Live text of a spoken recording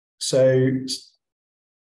So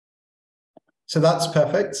that's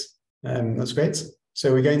perfect. That's great.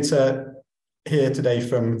 So we're going to hear today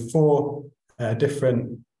from four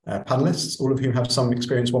different panelists, all of whom have some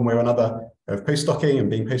experience one way or another of postdocing and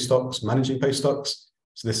being postdocs, managing postdocs.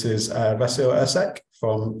 So this is Vasile Ersek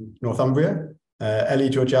from Northumbria, Ellie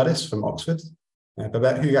Georgiadis from Oxford,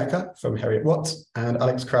 Babette Hoogakker from Heriot-Watt, and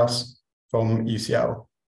Alex Krause from UCL.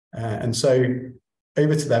 And so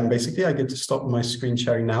over to them, basically. I get to stop my screen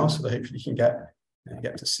sharing now so that hopefully you can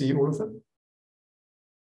get to see all of them.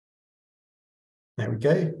 There we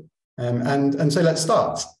go. And so let's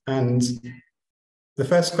start. And the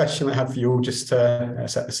first question I have for you all, just to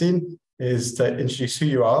set the scene, is to introduce who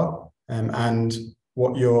you are and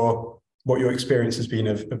what your experience has been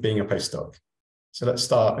of being a postdoc. So let's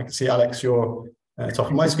start. I can see Alex, you're top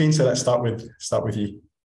of my screen, so let's start with you.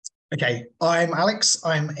 Okay, I'm Alex.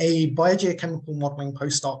 I'm a biogeochemical modelling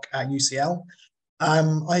postdoc at UCL.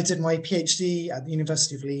 I did my PhD at the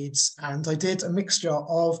University of Leeds, and I did a mixture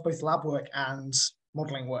of both lab work and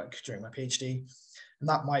modelling work during my PhD, and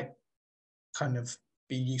that might kind of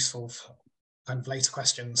be useful for kind of later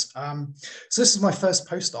questions. So this is my first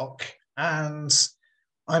postdoc, and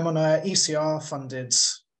I'm on a ECR funded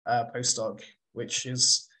postdoc, which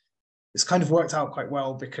is it's kind of worked out quite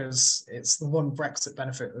well because it's the one Brexit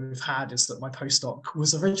benefit that we've had is that my postdoc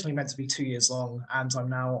was originally meant to be 2 years long, and I'm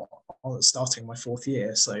now starting my 4th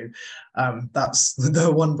year. So that's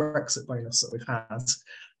the one Brexit bonus that we've had.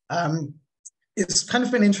 It's kind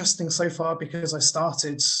of been interesting so far because I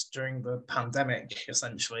started during the pandemic,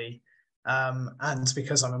 essentially. And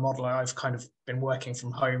because I'm a modeler, I've kind of been working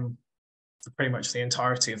from home for pretty much the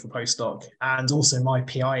entirety of the postdoc. And also my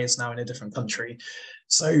PI is now in a different country.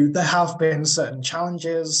 So there have been certain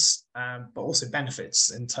challenges, but also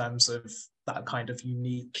benefits in terms of that kind of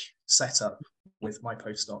unique setup with my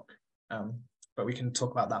postdoc. But we can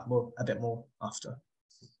talk about that a bit more after.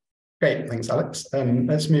 Great, thanks, Alex.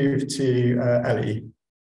 Let's move to Ellie.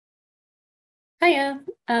 Hiya.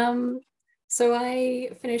 So I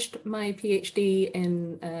finished my PhD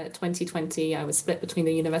in 2020. I was split between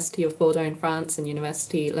the University of Bordeaux in France and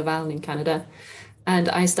University Laval in Canada. And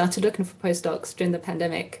I started looking for postdocs during the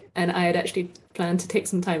pandemic, and I had actually planned to take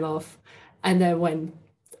some time off. And then when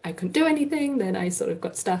I couldn't do anything, then I sort of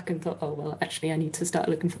got stuck and thought, oh, well, actually, I need to start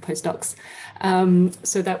looking for postdocs.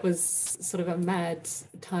 So that was sort of a mad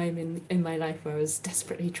time in my life where I was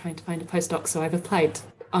desperately trying to find a postdoc. So I've applied,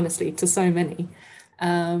 honestly, to so many.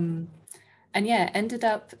 And yeah, ended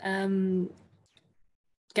up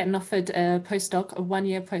getting offered a postdoc, a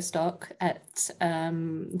 1-year postdoc at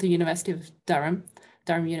the University of Durham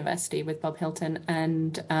University with Bob Hilton.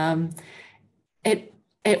 And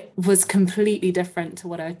it was completely different to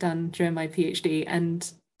what I'd done during my PhD,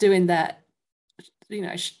 and doing that,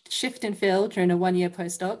 shift in field during a 1-year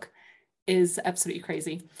postdoc is absolutely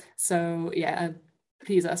crazy. So yeah,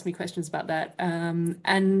 please ask me questions about that.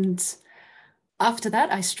 And after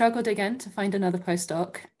that, I struggled again to find another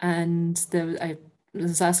postdoc, and I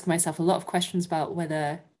was asking myself a lot of questions about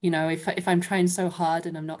whether, if I'm trying so hard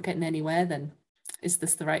and I'm not getting anywhere, then is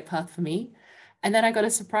this the right path for me? And then I got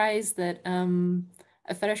a surprise that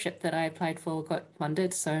a fellowship that I applied for got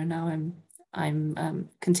funded. So now I'm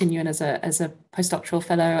continuing as a postdoctoral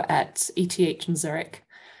fellow at ETH in Zurich.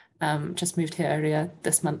 Just moved here earlier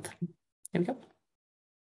this month. Here we go.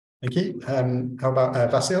 Thank you. How about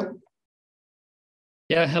Vasile?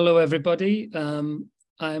 Yeah, hello everybody.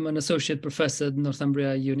 I'm an associate professor at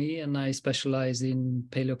Northumbria Uni, and I specialize in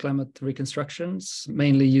paleoclimate reconstructions,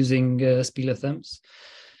 mainly using speleothems.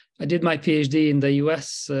 I did my PhD in the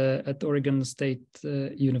US at Oregon State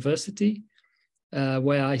University,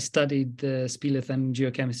 where I studied speleothem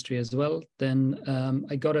geochemistry as well. Then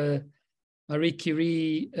I got a Marie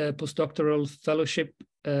Curie postdoctoral fellowship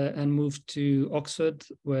and moved to Oxford,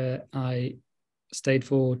 where I stayed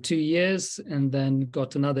for 2 years and then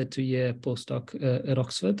got another 2-year postdoc at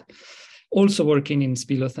Oxford, also working in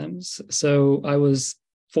speleothems. So I was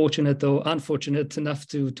fortunate or unfortunate enough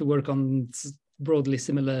to work on broadly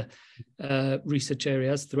similar research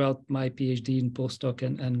areas throughout my PhD and postdoc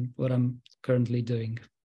and what I'm currently doing.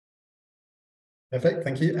 Perfect,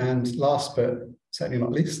 thank you. And last but certainly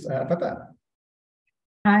not least, Babette.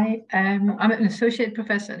 Hi, I'm an associate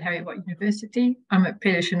professor at Heriot-Watt University. I'm a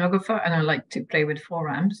paleoceanographer and I like to play with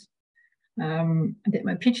forams. I did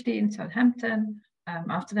my PhD in Southampton.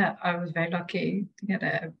 After that, I was very lucky to get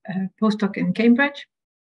a postdoc in Cambridge.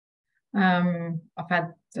 I've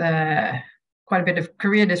had quite a bit of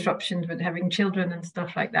career disruptions with having children and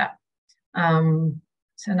stuff like that.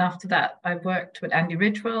 So after that, I worked with Andy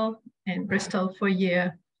Ridgewell in Bristol for a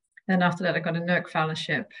year. Then after that, I got a NERC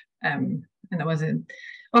fellowship, and I was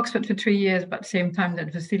Oxford for 3 years, but at the same time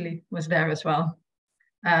that Vasile was there as well.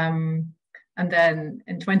 And then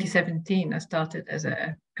in 2017, I started as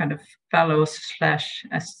a kind of fellow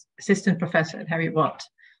 / assistant professor at Heriot-Watt.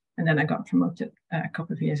 And then I got promoted a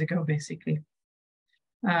couple of years ago, basically.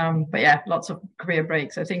 But yeah, lots of career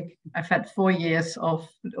breaks. I think I've had 4 years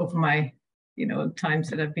off over my, times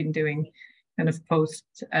that I've been doing kind of post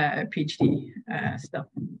PhD stuff.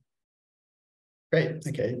 Great.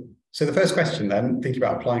 Okay. So the first question then, thinking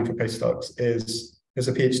about applying for postdocs, is as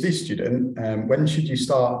a PhD student, when should you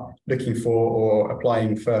start looking for or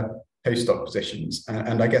applying for postdoc positions?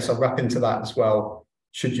 And I guess I'll wrap into that as well.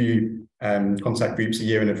 Should you contact groups a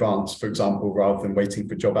year in advance, for example, rather than waiting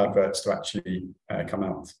for job adverts to actually come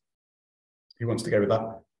out? Who wants to go with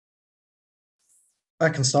that? I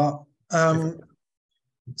can start.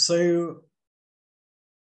 So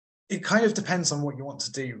it kind of depends on what you want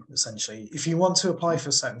to do, essentially. If you want to apply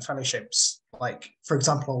for certain fellowships, like, for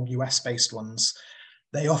example, US-based ones,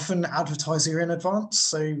 they often advertise a year in advance.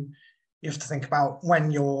 So you have to think about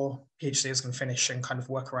when your PhD is going to finish and kind of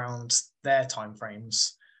work around their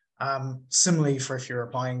timeframes. Similarly, for if you're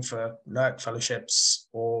applying for NERC fellowships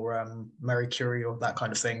or Marie Curie or that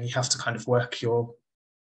kind of thing, you have to kind of work your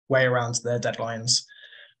way around their deadlines.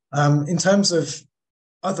 In terms of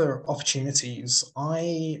other opportunities,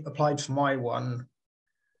 I applied for my one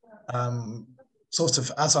sort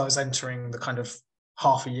of as I was entering the kind of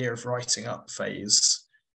half a year of writing up phase.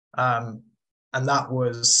 And that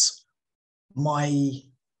was my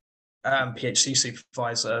PhD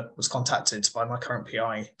supervisor was contacted by my current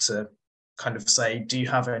PI to kind of say, do you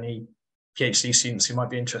have any PhD students who might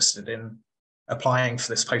be interested in applying for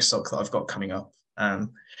this postdoc that I've got coming up?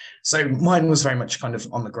 So mine was very much kind of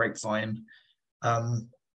on the grapevine.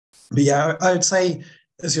 But yeah, I would say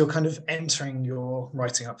as you're kind of entering your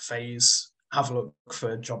writing up phase, have a look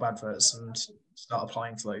for job adverts and start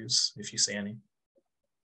applying for those if you see any.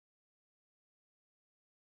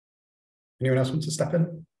 Anyone else want to step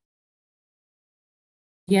in?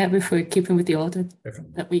 Yeah, if we're keeping with the order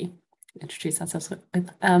that we introduce ourselves with.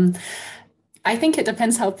 I think it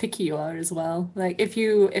depends how picky you are as well. Like if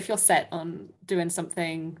you're set on doing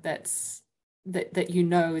something that that you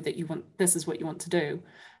want, this is what you want to do,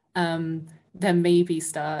 then maybe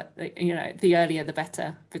start, the earlier the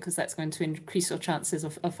better, because that's going to increase your chances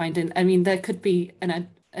of finding. I mean, there could be an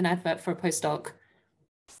advert for a postdoc,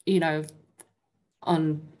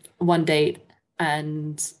 on one date,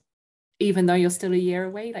 and even though you're still a year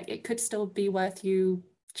away, like it could still be worth you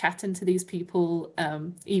chatting to these people,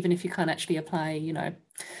 even if you can't actually apply,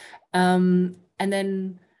 and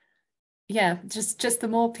then just the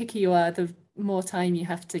more picky you are, the more time you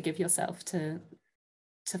have to give yourself to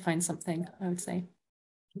find something, I would say.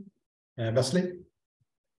 Vasile?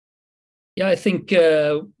 Yeah, I think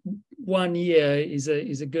 1 year is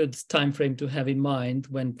a good time frame to have in mind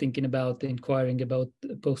when thinking about inquiring about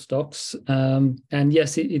postdocs. And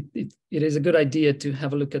yes, it is a good idea to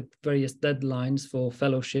have a look at various deadlines for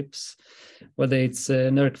fellowships, whether it's a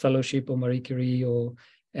NERC fellowship or Marie Curie or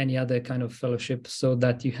any other kind of fellowship, so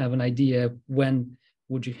that you have an idea when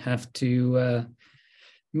would you have to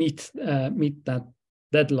meet that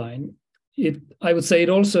deadline. I would say it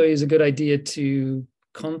also is a good idea to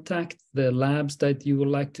contact the labs that you would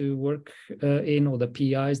like to work in, or the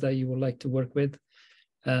PIs that you would like to work with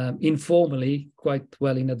informally, quite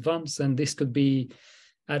well in advance. And this could be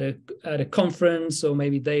at a conference, or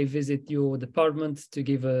maybe they visit your department to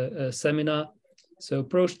give a seminar. So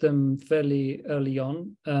approach them fairly early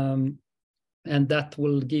on, and that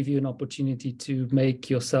will give you an opportunity to make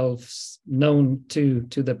yourselves known to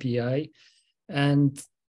the PI. And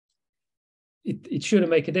it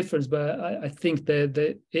shouldn't make a difference, but I think that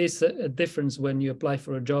there is a difference when you apply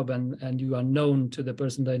for a job and you are known to the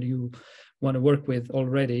person that you want to work with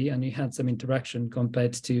already, and you had some interaction,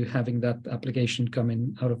 compared to having that application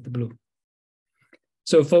coming out of the blue.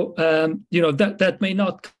 So for that may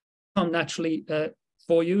not come naturally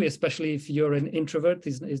for you, especially if you're an introvert.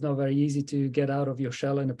 It's not very easy to get out of your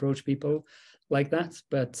shell and approach people like that.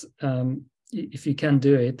 But if you can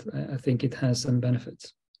do it, I think it has some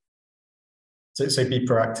benefits. So be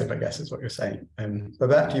proactive, I guess, is what you're saying.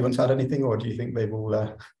 Babette, do you want to add anything, or do you think they've all...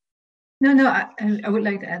 No, I would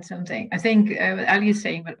like to add something. I think what Ali is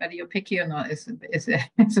saying, but whether you're picky or not is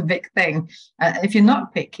a big thing. If you're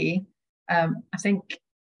not picky, I think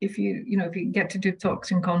if you get to do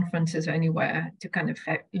talks and conferences or anywhere, to kind of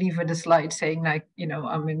leave with a slide saying, like,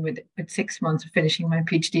 I'm in with 6 months of finishing my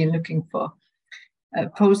PhD and looking for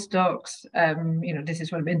postdocs, this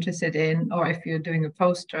is what I'm interested in. Or if you're doing a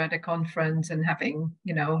poster at a conference and having,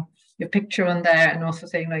 your picture on there, and also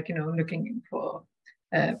saying, like, looking for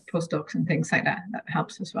postdocs and things like that. That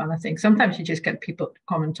helps as well, I think. Sometimes you just get people to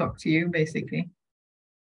come and talk to you, basically.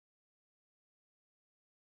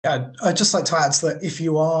 Yeah, I'd just like to add that if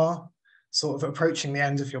you are sort of approaching the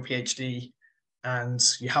end of your PhD and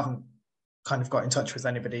you haven't kind of got in touch with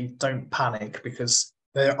anybody, don't panic, because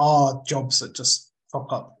there are jobs that just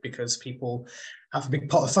pop up because people have a big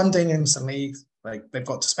pot of funding and suddenly they've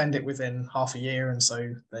got to spend it within half a year, and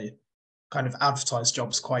so they kind of advertise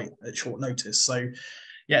jobs quite at short notice. So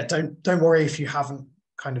yeah, don't worry if you haven't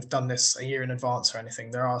kind of done this a year in advance or anything.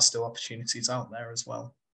 There are still opportunities out there as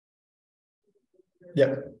well.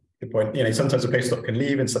 Yeah, good point. You know, sometimes a postdoc can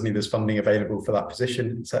leave and suddenly there's funding available for that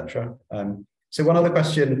position, etc. So one other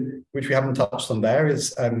question which we haven't touched on there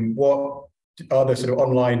is what are the sort of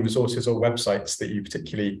online resources or websites that you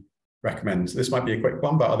particularly recommend? So this might be a quick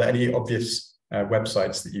one, but are there any obvious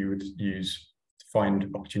websites that you would use to find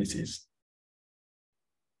opportunities?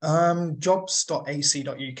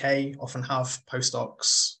 Jobs.ac.uk often have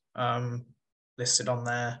postdocs listed on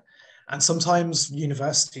there, and sometimes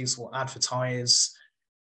universities will advertise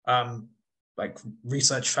like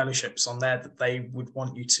research fellowships on there that they would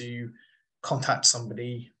want you to contact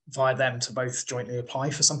somebody via them to both jointly apply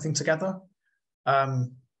for something together.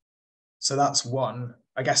 So that's one.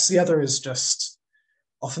 I guess the other is just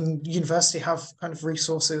often university have kind of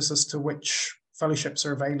resources as to which fellowships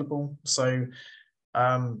are available. So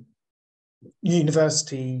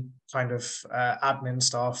university kind of admin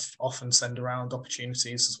staff often send around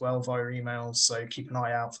opportunities as well via emails. So keep an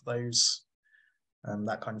eye out for those and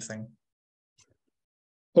that kind of thing.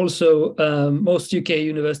 Also, most UK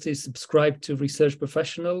universities subscribe to Research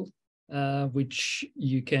Professional, which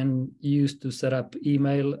you can use to set up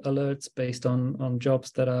email alerts based on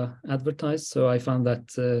jobs that are advertised. So I found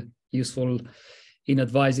that useful in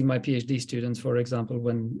advising my PhD students, for example,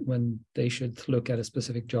 when they should look at a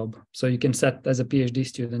specific job. So you can set, as a PhD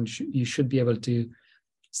student, you should be able to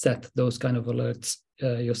set those kind of alerts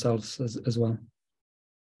yourselves as well.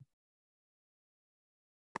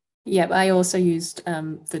 Yeah, I also used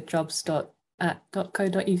the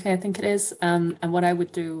jobs.co.uk, I think it is. And what I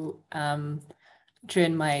would do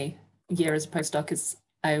during my year as a postdoc is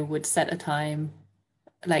I would set a time,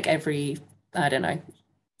 like every, I don't know,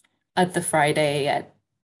 at the Friday at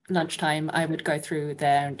lunchtime, I would go through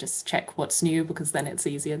there and just check what's new, because then it's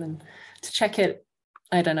easier than to check it,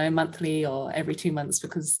 I don't know, monthly or every 2 months,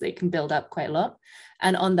 because they can build up quite a lot.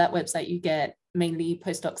 And on that website, you get mainly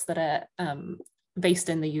postdocs that are based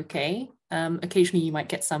in the UK. Occasionally you might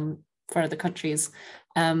get some for other countries.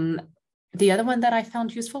 The other one that I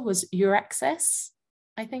found useful was Ersek,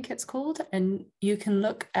 I think it's called, and you can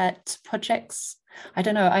look at projects. I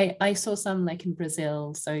don't know, I saw some like in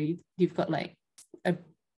Brazil, so you've got like a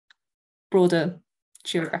broader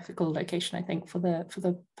geographical location, I think, for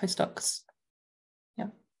the postdocs. Yeah.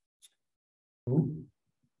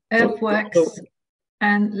 Earthworks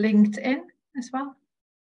and LinkedIn as well.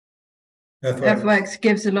 Earthworks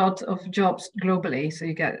gives a lot of jobs globally, so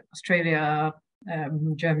you get Australia,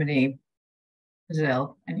 Germany,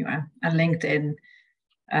 Brazil, anywhere. And LinkedIn,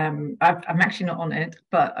 I'm actually not on it,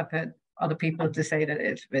 but I've heard other people to say that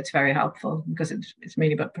it's very helpful because it's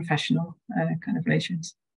mainly about professional kind of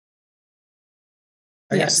relations.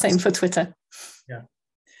 Yeah, same for Twitter. Yeah.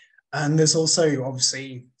 And there's also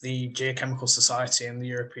obviously the Geochemical Society and the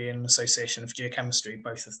European Association of Geochemistry.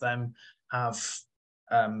 Both of them have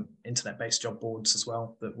internet-based job boards as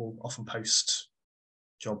well that will often post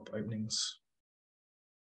job openings.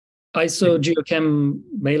 I saw Geochem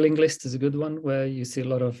mailing list is a good one, where you see a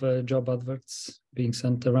lot of job adverts being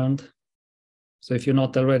sent around. So if you're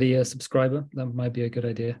not already a subscriber, that might be a good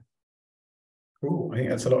idea. Cool. I think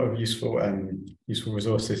that's a lot of useful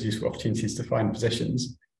resources, useful opportunities to find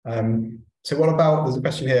positions. So what about, there's a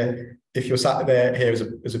question here, if you're sat here as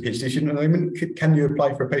a PhD student at the moment, can you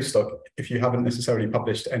apply for a postdoc if you haven't necessarily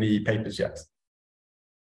published any papers yet?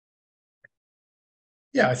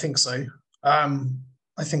 Yeah, I think so.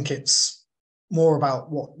 I think it's more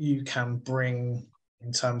about what you can bring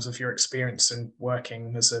in terms of your experience in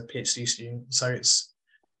working as a PhD student. So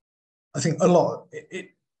I think a lot, it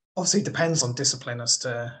obviously depends on discipline as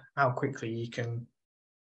to how quickly you can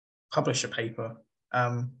publish a paper.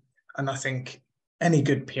 And I think any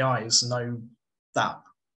good PIs know that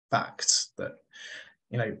fact, that,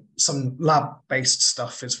 you know, some lab-based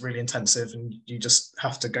stuff is really intensive and you just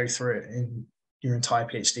have to go through it in your entire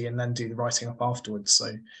PhD and then do the writing up afterwards.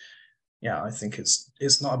 So yeah, I think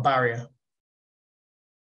it's not a barrier.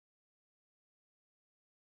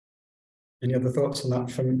 Any other thoughts on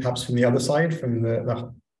that from perhaps from the other side, from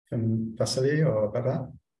Vasile or Babette?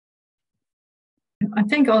 I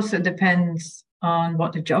think also depends on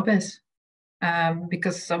what the job is.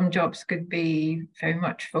 because some jobs could be very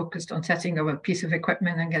much focused on setting up a piece of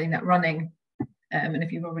equipment and getting that running. And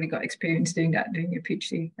if you've already got experience doing that, doing your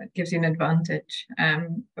PhD, that gives you an advantage.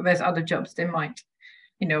 But there's other jobs they might,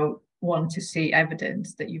 want to see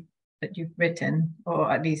evidence that you've written,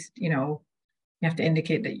 or at least, you have to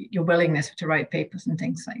indicate that your willingness to write papers and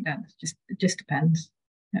things like that. It just depends.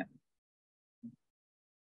 Yeah.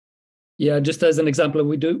 Yeah, just as an example,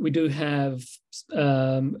 we do have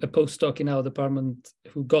a postdoc in our department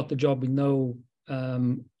who got the job with no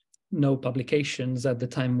publications at the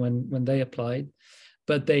time when they applied,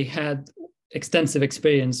 but they had extensive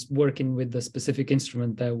experience working with the specific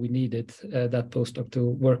instrument that we needed that postdoc to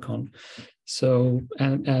work on. So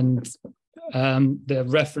and the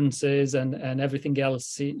references and everything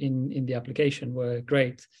else in the application were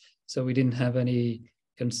great. So we didn't have any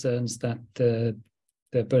concerns that the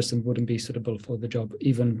person wouldn't be suitable for the job,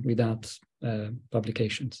 even without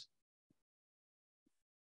publications.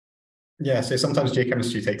 Yeah, so sometimes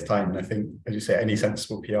geochemistry takes time, and I think, as you say, any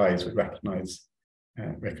sensible PIs would recognize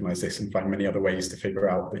this and find many other ways to figure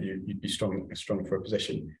out that you'd be strong for a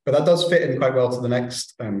position. But that does fit in quite well to the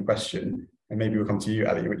next question, and maybe we'll come to you,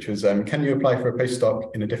 Ali, which was, can you apply for a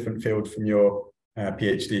postdoc in a different field from your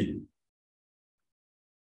PhD?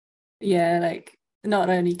 Yeah, like,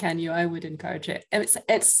 not only can you, I would encourage it.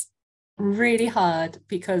 It's really hard,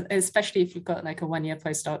 because especially if you've got like a 1-year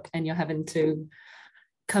postdoc and you're having to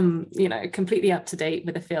come, completely up to date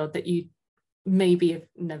with a field that you maybe have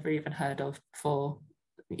never even heard of before,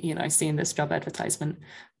 seeing this job advertisement.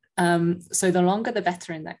 So the longer the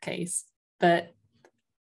better in that case, but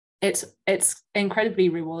it's incredibly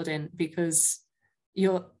rewarding, because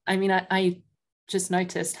I just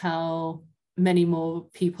noticed how many more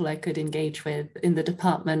people I could engage with in the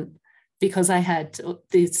department, because I had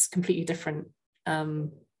this completely different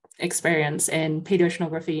experience in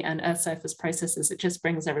paleoceanography and earth surface processes. It just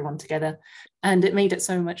brings everyone together, and it made it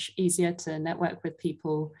so much easier to network with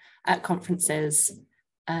people at conferences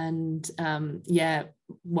and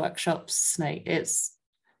workshops.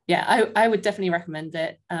 I would definitely recommend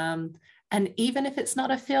it, and even if it's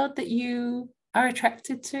not a field that you are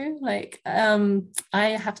attracted to, I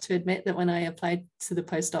have to admit that when I applied to the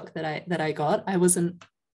postdoc that I got, I wasn't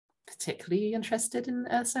particularly interested in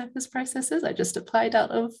earth surface processes. I just applied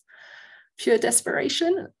out of pure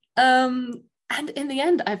desperation, and in the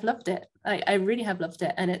end I've loved it. I really have loved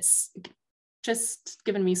it, and it's just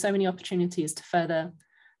given me so many opportunities to further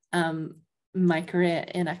my career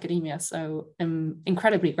in academia. So I'm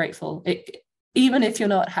incredibly grateful. Even if you're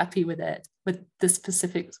not happy with the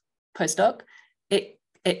specific postdoc,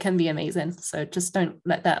 it can be amazing. So just don't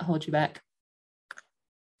let that hold you back.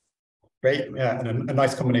 Great, yeah, and a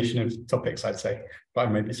nice combination of topics, I'd say, but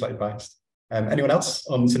I may be slightly biased. Anyone else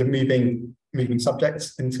on sort of moving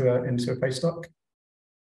subjects into a postdoc?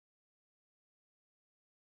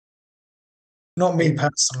 Not me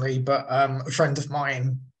personally, but a friend of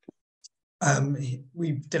mine.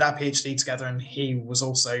 We did our PhD together, and he was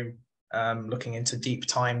also looking into deep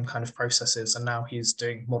time kind of processes, and now he's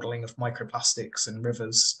doing modeling of microplastics in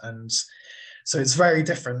rivers, and so it's very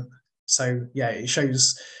different. So yeah, it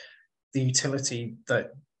shows the utility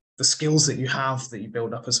that the skills that you have that you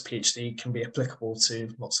build up as a PhD can be applicable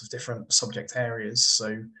to lots of different subject areas.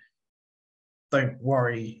 So don't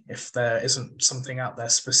worry if there isn't something out there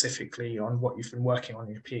specifically on what you've been working on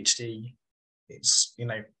in your PhD. It's,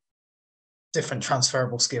 different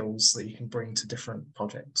transferable skills that you can bring to different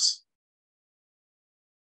projects.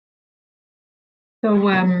 So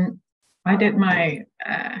I did I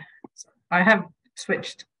have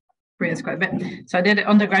switched careers quite a bit. So I did an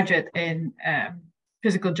undergraduate in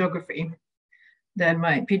physical geography. Then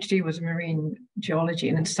my PhD was marine geology,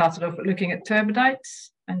 and it started off looking at turbidites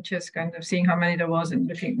and just kind of seeing how many there was and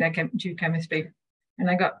looking at their geochemistry. And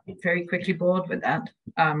I got very quickly bored with that.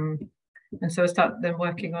 And so I started then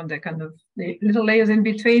working on the kind of the little layers in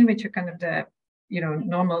between, which are kind of the,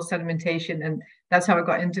 normal sedimentation. And that's how I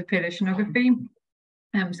got into paleoceanography.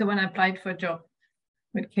 So when I applied for a job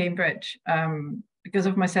with Cambridge, because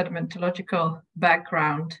of my sedimentological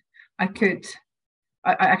background, I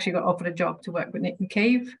actually got offered a job to work with Nick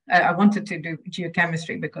McCabe. I wanted to do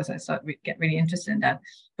geochemistry because I started to get really interested in that.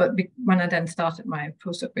 But when I then started my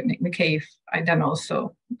postdoc with Nick McCabe, I then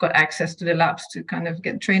also got access to the labs to kind of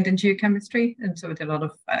get trained in geochemistry. And so I did a lot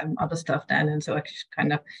of other stuff then. And so I just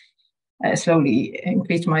kind of slowly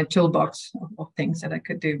increased my toolbox of things that I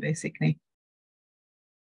could do, basically.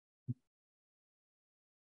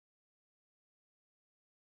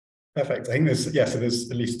 Perfect. I think there's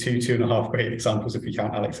at least 2.5 great examples, if we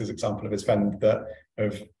count Alex's example of his friend,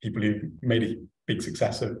 of people who made a big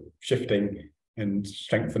success of shifting and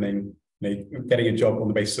strengthening getting a job on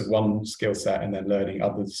the basis of one skill set and then learning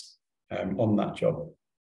others on that job.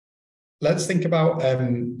 Let's think about,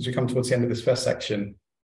 as we come towards the end of this first section,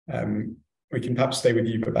 we can perhaps stay with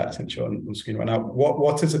you, Babette, since you're on screen right now.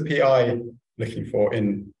 What is a PI looking for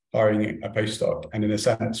in hiring a postdoc? And in a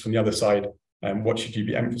sense, from the other side, what should you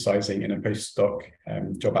be emphasizing in a postdoc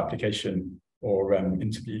job application or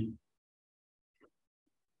interview?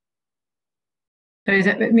 So is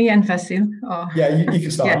that with me and Vasile? Or? Yeah, you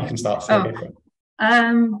can start. Yeah. You can start. So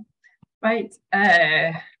Right.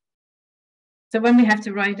 So when we have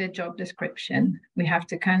to write a job description, we have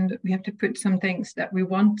to put some things that we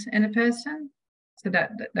want in a person. So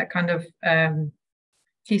that kind of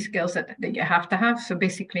key skills that you have to have. So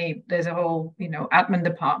basically, there's a whole admin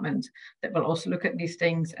department that will also look at these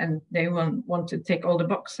things, and they will want to tick all the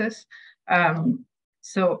boxes.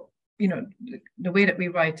 So the way that we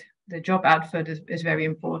write the job advert is very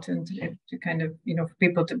important to kind of for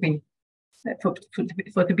people to be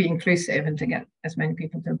to be inclusive and to get as many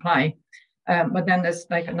people to apply. But then there's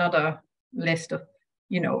like another list of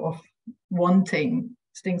of wanting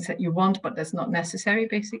things that you want, but that's not necessary,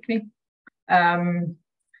 basically. And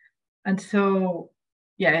so,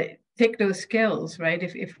 yeah, take those skills, right?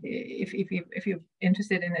 If you're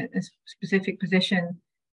interested in a specific position,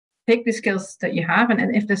 take the skills that you have,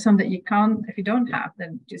 and if there's some that you can't, if you don't have,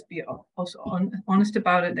 then just be also honest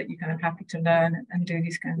about it, that you're kind of happy to learn and do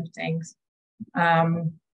these kind of things.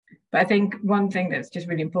 But I think one thing that's just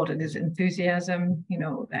really important is enthusiasm,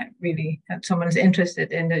 that someone is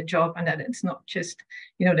interested in the job, and that it's not just,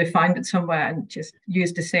 they find it somewhere and just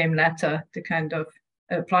use the same letter to kind of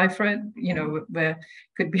apply for it, where it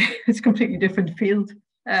could be it's a completely different field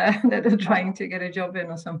that they're trying to get a job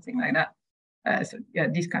in or something like that. So yeah,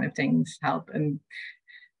 these kind of things help. And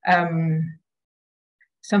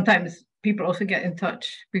sometimes people also get in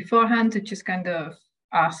touch beforehand to just kind of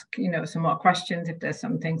ask, some more questions if there's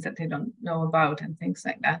some things that they don't know about and things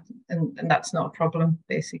like that. And that's not a problem,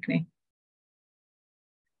 basically.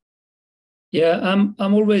 Yeah,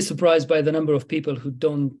 I'm always surprised by the number of people who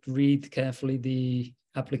don't read carefully the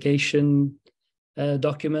application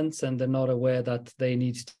documents, and they're not aware that they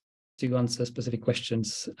need to answer specific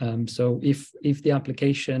questions. So if the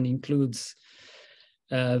application includes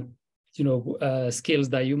skills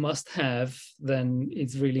that you must have, then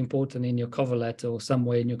it's really important in your cover letter or some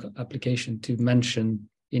way in your application to mention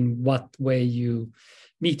in what way you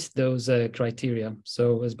meet those criteria.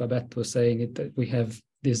 So as Babette was saying, we have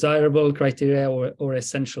desirable criteria or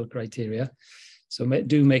essential criteria. So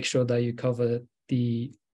do make sure that you cover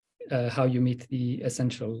the how you meet the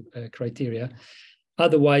essential criteria.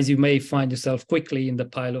 Otherwise, you may find yourself quickly in the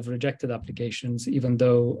pile of rejected applications, even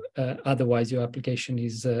though otherwise your application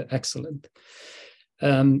is excellent.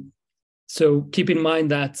 So keep in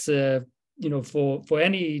mind that for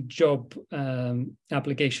any job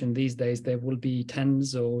application these days, there will be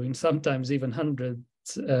tens or sometimes even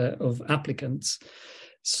hundreds of applicants.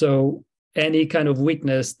 So any kind of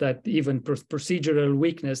weakness, that even procedural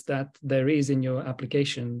weakness that there is in your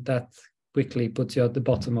application, that quickly puts you at the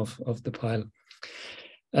bottom of the pile.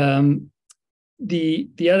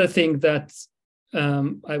 The other thing that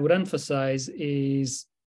I would emphasize is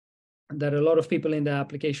that a lot of people in the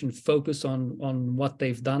application focus on what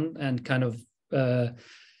they've done and kind of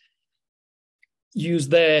use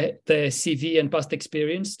their CV and past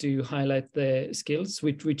experience to highlight their skills,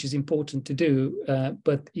 which is important to do.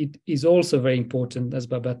 But it is also very important, as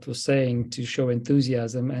Babette was saying, to show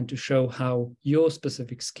enthusiasm and to show how your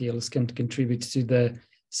specific skills can contribute to the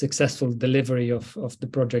successful delivery of the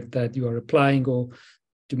project that you are applying, or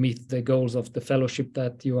to meet the goals of the fellowship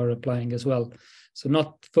that you are applying as well. So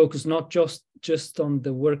not just on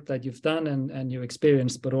the work that you've done and your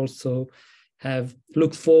experience, but also have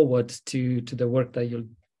looked forward to the work that you'll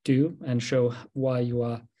do and show why you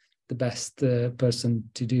are the best person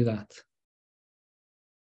to do that.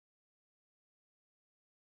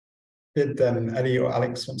 Did Ellie or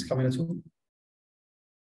Alex want to come in at all?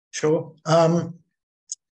 Sure.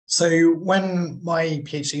 So when my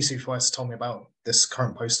PhD supervisor told me about this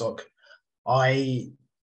current postdoc, I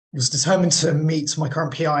was determined to meet my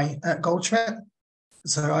current PI at Goldschmidt.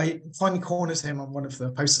 So I finally cornered him on one of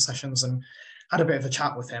the poster sessions and had a bit of a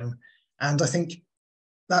chat with him. And I think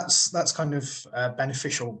that's kind of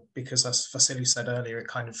beneficial, because as Vasile said earlier, it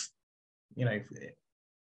kind of, it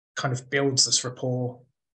kind of builds this rapport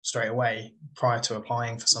straight away prior to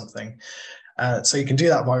applying for something. So you can do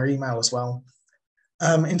that via email as well.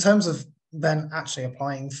 In terms of then actually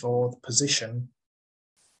applying for the position,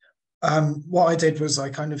 what I did was I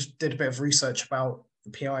kind of did a bit of research about the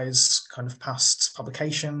PI's kind of past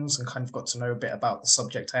publications and kind of got to know a bit about the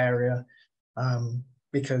subject area,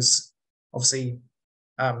 because obviously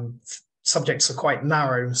subjects are quite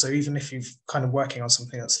narrow. So even if you've kind of working on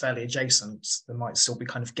something that's fairly adjacent, there might still be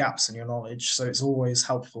kind of gaps in your knowledge. So it's always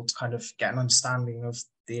helpful to kind of get an understanding of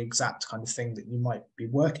the exact kind of thing that you might be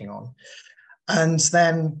working on. And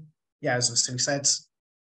then, yeah, as Vasile said,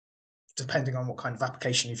 depending on what kind of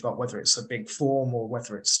application you've got, whether it's a big form or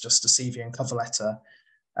whether it's just a CV and cover letter,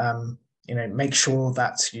 you know, make sure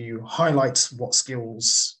that you highlight what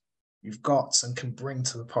skills you've got and can bring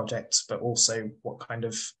to the project, but also what kind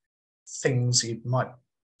of things you might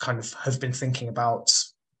kind of have been thinking about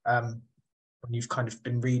when you've kind of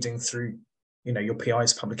been reading through, you know, your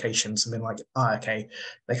PI's publications and been like, okay,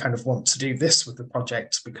 they kind of want to do this with the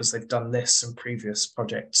project because they've done this in previous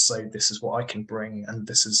projects. So this is what I can bring. And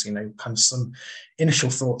this is, you know, kind of some initial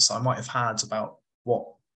thoughts that I might have had about what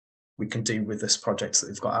we can do with this project that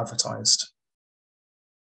we've got advertised.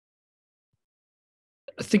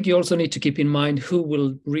 I think you also need to keep in mind who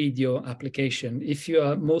will read your application. If you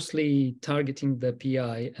are mostly targeting the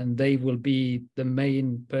PI and they will be the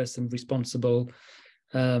main person responsible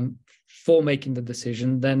for making the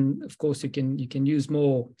decision, then of course you can use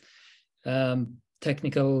more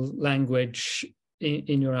technical language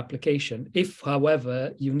in your application. If,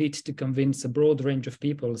 however, you need to convince a broad range of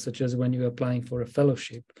people, such as when you're applying for a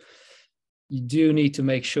fellowship, you do need to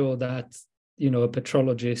make sure that, you know, a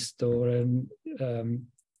petrologist or an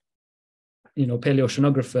you know,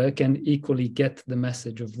 paleoceanographer can equally get the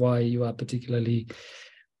message of why you are particularly,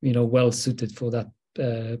 you know, well suited for that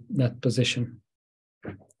that position.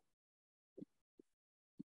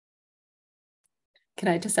 Can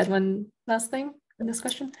I just add one last thing in this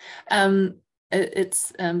question?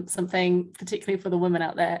 It's something particularly for the women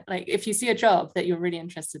out there. Like, if you see a job that you're really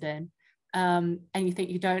interested in, and you think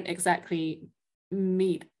you don't exactly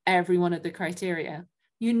meet every one of the criteria,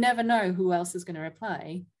 you never know who else is going to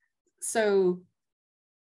apply. So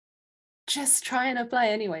just try and apply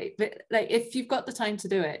anyway. But like, if you've got the time to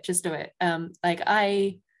do it, just do it. Like,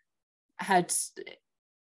 I had,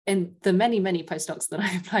 in the many postdocs that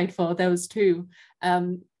I applied for, there was two.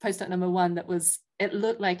 Postdoc number one that was, it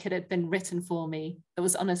looked like it had been written for me. It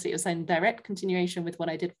was honestly, it was in direct continuation with what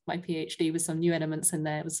I did with my PhD, with some new elements in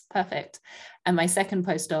there. It was perfect. And my second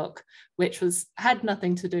postdoc, which had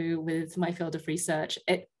nothing to do with my field of research,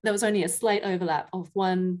 there was only a slight overlap of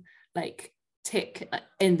one like tick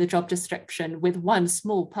in the job description with one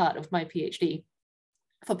small part of my PhD.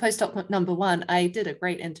 For postdoc number one, I did a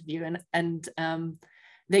great interview, and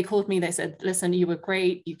they called me, they said, listen, you were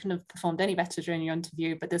great, you couldn't have performed any better during your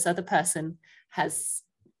interview, but this other person has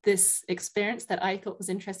this experience that I thought was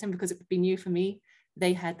interesting because it would be new for me.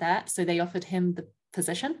 They had that, so they offered him the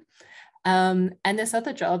position. And this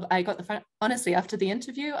other job, I got honestly, after the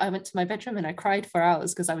interview, I went to my bedroom and I cried for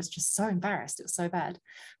hours because I was just so embarrassed. It was so bad.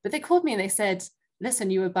 But they called me and they said,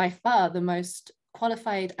 listen, you were by far the most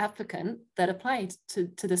qualified applicant that applied to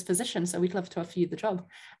this position, so we'd love to offer you the job.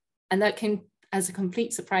 And that came as a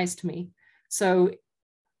complete surprise to me. So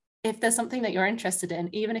if there's something that you're interested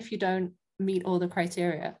in, even if you don't meet all the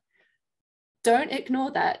criteria, don't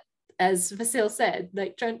ignore that. As Vasile said,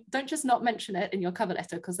 like, don't just not mention it in your cover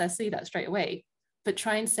letter because they'll see that straight away, but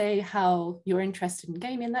try and say how you're interested in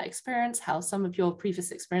gaining that experience, how some of your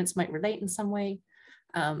previous experience might relate in some way.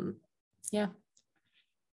 Yeah.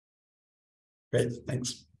 Great,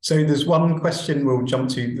 thanks. So there's one question we'll jump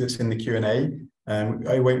to that's in the Q&A.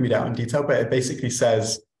 I won't read out in detail, but it basically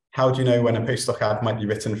says, how do you know when a postdoc ad might be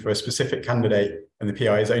written for a specific candidate and the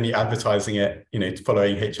PI is only advertising it, you know,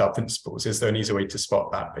 following HR principles? Is there an easy way to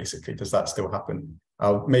spot that, basically? Does that still happen?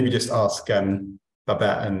 I'll maybe just ask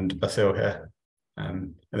Babette and Vasile here,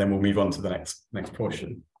 and then we'll move on to the next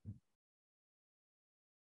portion.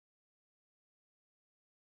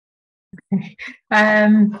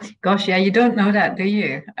 Gosh, yeah, you don't know that, do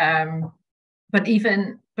you? But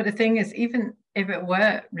the thing is, even if it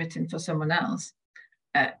were written for someone else,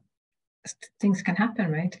 things can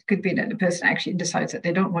happen, right? It could be that the person actually decides that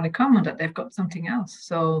they don't want to come or that they've got something else.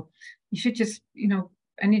 So you should just, you know,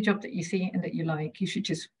 any job that you see and that you like, you should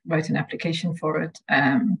just write an application for it.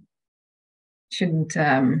 Shouldn't,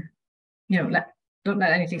 you know, don't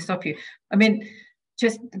let anything stop you. I mean,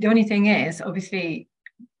 just the only thing is, obviously,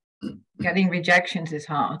 getting rejections is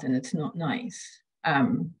hard and it's not nice.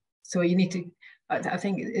 So you need to, I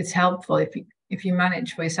think it's helpful if you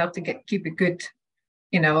manage for yourself to keep a good,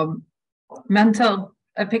 you know, mental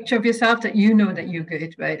picture of yourself, that you know that you're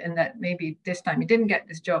good, right? And that maybe this time you didn't get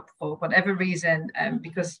this job for whatever reason,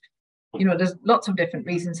 because, you know, there's lots of different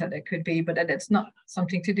reasons that there could be, but that it's not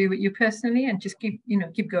something to do with you personally, and just keep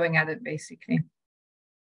going at it, basically.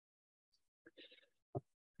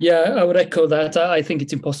 Yeah, I would echo that. I think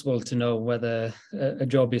it's impossible to know whether a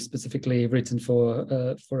job is specifically written for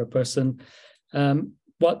a person.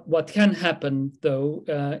 What can happen though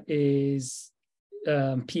is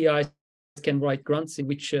PIs can write grants in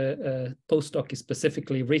which a postdoc is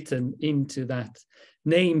specifically written into that,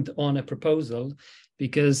 named on a proposal,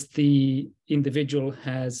 because the individual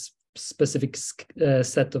has specific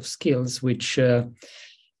set of skills which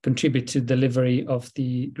contribute to delivery of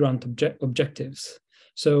the grant objectives.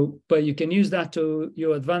 So, but you can use that to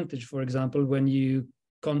your advantage, for example, when you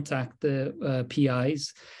contact the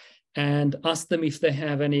PIs and ask them if they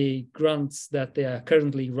have any grants that they are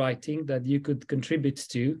currently writing that you could contribute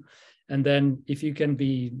to. And then if you can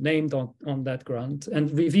be named on that grant,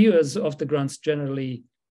 and reviewers of the grants generally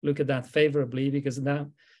look at that favorably, because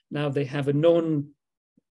now they have a known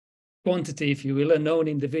quantity, if you will, a known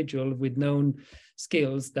individual with known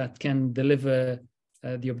skills that can deliver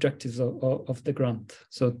the objectives of the grant.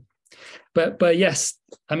 So, but yes,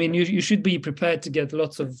 I mean, you should be prepared to get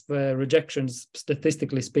lots of rejections.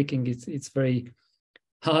 Statistically speaking, it's very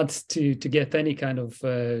hard to get any kind of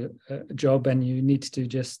job, and you need to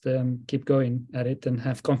just keep going at it and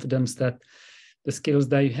have confidence that the skills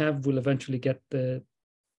that you have will eventually get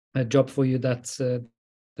a job for you that's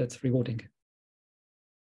rewarding.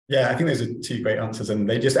 Yeah, I think those are two great answers, and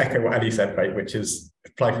they just echo what Ellie said, right? Which is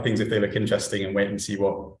apply for things if they look interesting and wait and see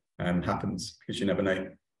what happens, because you never know.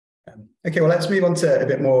 Okay, well, let's move on to a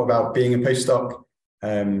bit more about being a postdoc,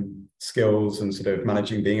 skills and sort of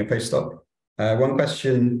managing being a postdoc. One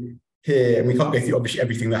question here, and we can't go through obviously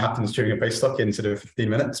everything that happens during a postdoc in sort of 15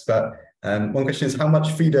 minutes, but one question is, how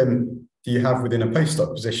much freedom do you have within a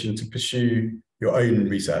postdoc position to pursue your own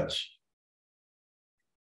research?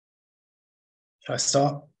 Shall I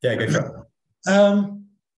start? Yeah, go for it.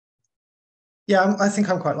 Yeah, I think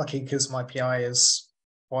I'm quite lucky because my PI is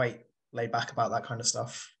quite laid back about that kind of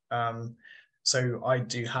stuff. So I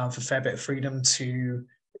do have a fair bit of freedom to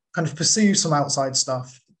kind of pursue some outside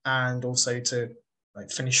stuff, and also to like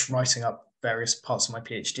finish writing up various parts of my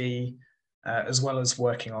PhD, as well as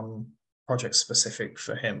working on projects specific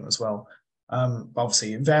for him as well.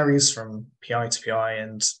 Obviously, it varies from PI to PI,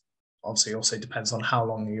 and obviously also depends on how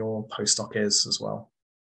long your postdoc is as well.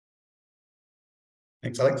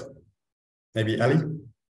 Thanks, Alex. Maybe Ellie?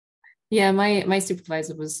 Yeah, my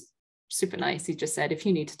supervisor was super nice. He just said, if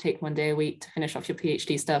you need to take 1 day a week to finish off your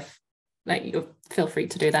PhD stuff, like, you feel free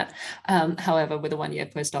to do that. However, with a 1-year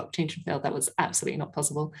postdoc change and field, that was absolutely not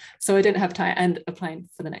possible. So I didn't have time, and applying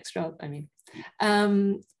for the next job, I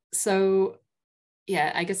mean. So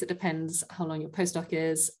yeah, I guess it depends how long your postdoc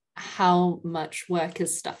is, how much work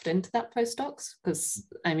is stuffed into that postdocs, because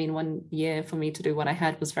I mean, 1 year for me to do what I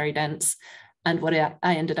had was very dense. And what I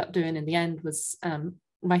ended up doing in the end was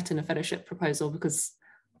writing a fellowship proposal, because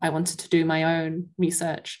I wanted to do my own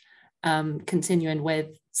research, continuing with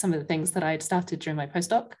some of the things that I had started during my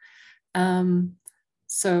postdoc.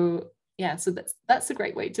 So yeah, so that's a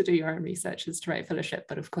great way to do your own research, is to write a fellowship.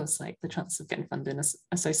 But of course, like, the chances of getting funding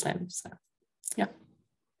are so slim. So yeah.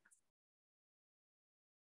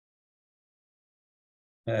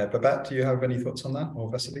 Babette, do you have any thoughts on that,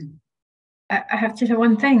 or Vasile? I have to say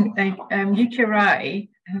one thing, like UKRI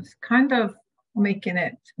has kind of making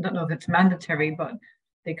it, I don't know if it's mandatory, but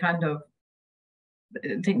they kind of,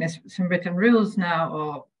 I think there's some written rules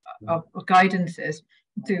now or guidances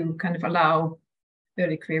to kind of allow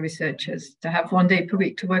early career researchers to have 1 day per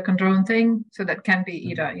week to work on their own thing. So that can be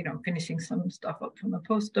either, you know, finishing some stuff up from a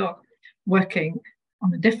postdoc, working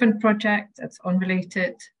on a different project that's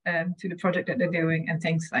unrelated to the project that they're doing, and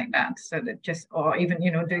things like that. So that just, or even, you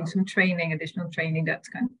know, doing some training, additional training that's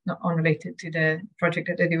kind of not unrelated to the project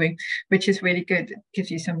that they're doing, which is really good. It gives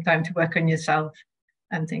you some time to work on yourself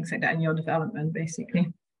and things like that in your development,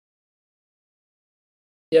 basically.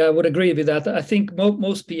 Yeah, I would agree with that. I think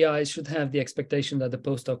most PIs should have the expectation that the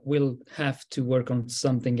postdoc will have to work on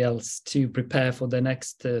something else to prepare for the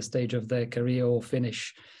next stage of their career, or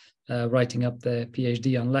finish writing up their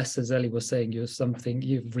PhD, unless, as Ellie was saying,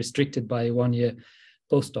 you're restricted by a 1 year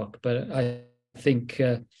postdoc. But I think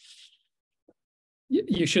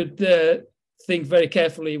you should think very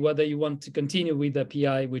carefully whether you want to continue with a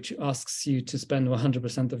PI which asks you to spend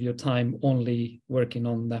 100% of your time only working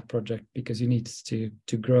on that project, because you need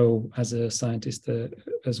to grow as a scientist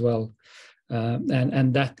as well.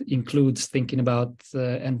 And that includes thinking about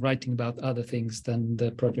and writing about other things than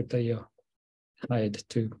the project that you're hired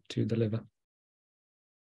to deliver.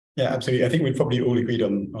 Yeah, absolutely. I think we've probably all agreed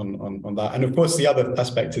on that. And of course, the other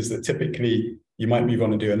aspect is that typically you might move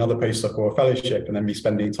on and do another postdoc or a fellowship, and then be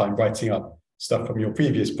spending time writing up stuff from your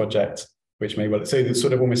previous project, which may well, so it's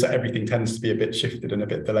sort of almost that everything tends to be a bit shifted and a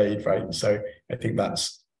bit delayed, right? So I think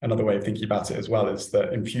that's another way of thinking about it as well is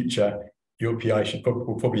that in future, your PI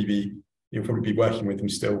will probably be, you'll probably be working with them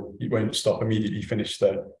still. You won't stop immediately finish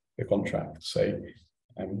the contract. So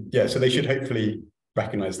yeah, so they should hopefully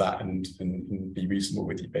recognize that and be reasonable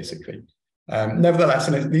with you, basically. Nevertheless,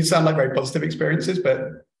 and these sound like very positive experiences, but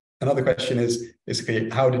another question is basically,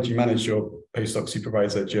 how did you manage your postdoc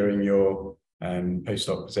supervisor during your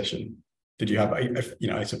postdoc position? Did you have,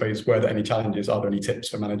 I suppose, were there any challenges? Are there any tips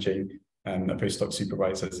for managing a postdoc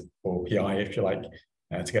supervisor or PI, if you like,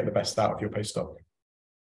 to get the best out of your postdoc?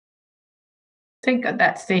 I think at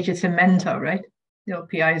that stage it's a mentor, right? Your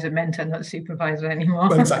PI is a mentor, not a supervisor anymore.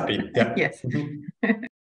 Well, exactly. Yeah. Yes.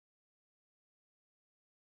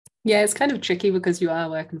 Yeah, it's kind of tricky because you are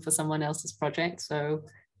working for someone else's project. So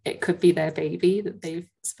it could be their baby that they've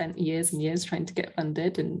spent years and years trying to get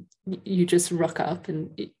funded, and you just rock up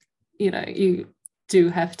and, you do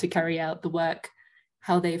have to carry out the work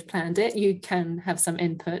how they've planned it. You can have some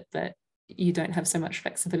input, but you don't have so much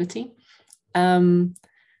flexibility.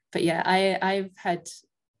 But yeah, I've had,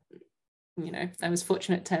 I was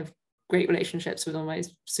fortunate to have great relationships with all my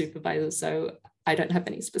supervisors, so I don't have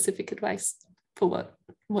any specific advice for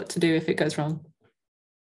what to do if it goes wrong.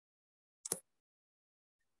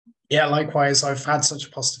 Yeah, likewise, I've had such a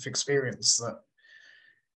positive experience that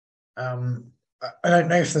I don't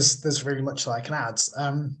know if there's really much that I can add.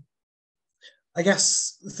 I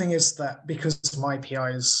guess the thing is that because my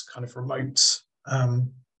PI is kind of remote,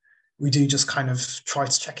 we do just kind of try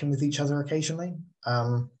to check in with each other occasionally,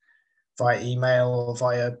 via email or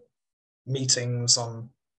via meetings on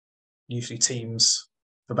usually Teams,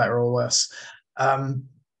 for better or worse.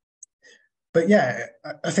 But yeah,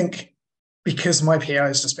 I think because my PI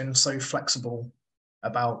has just been so flexible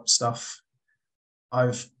about stuff,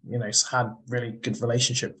 I've had really good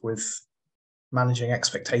relationship with managing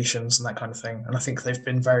expectations and that kind of thing. And I think they've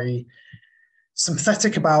been very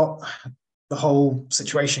sympathetic about the whole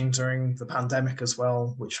situation during the pandemic as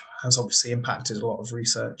well, which has obviously impacted a lot of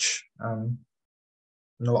research and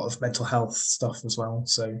a lot of mental health stuff as well.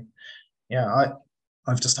 So yeah,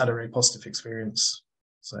 I've just had a really positive experience.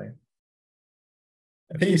 So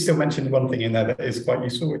I think you still mentioned one thing in there that is quite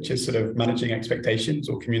useful, which is sort of managing expectations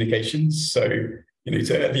or communications. So,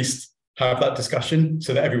 to at least have that discussion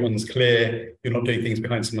so that everyone's clear, you're not doing things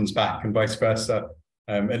behind someone's back and vice versa.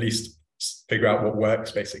 At least figure out what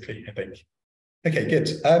works, basically, I think. Okay, good.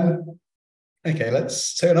 Okay,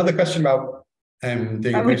 so another question about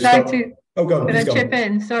doing I would like to go on, chip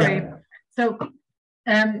in, sorry. Yeah. So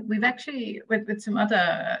we've actually, with some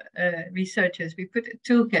other researchers, we put a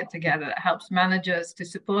toolkit together that helps managers to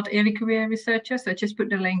support early career researchers. So just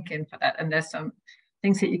put the link in for that, and there's some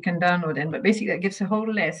things that you can download in. But basically, that gives a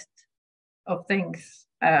whole list of things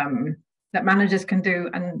that managers can do,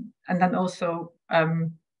 and then also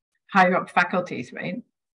higher up faculties, right?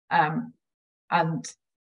 And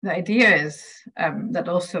the idea is that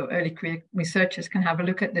also early career researchers can have a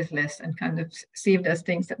look at this list and kind of see if there's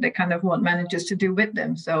things that they kind of want managers to do with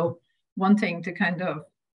them. So one thing to kind of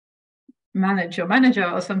manage your manager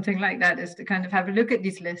or something like that is to kind of have a look at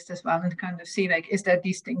these lists as well and kind of see, like, is there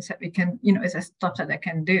these things that we can, is there stuff that they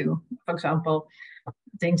can do? For example,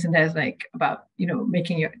 things in there's like about,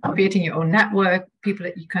 creating your own network, people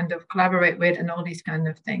that you kind of collaborate with, and all these kind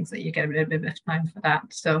of things that you get a little bit of time for that.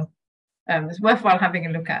 So it's worthwhile having a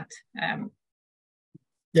look at.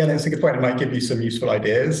 Yeah, that's a good point. It might give you some useful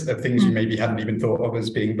ideas of things you maybe hadn't even thought of as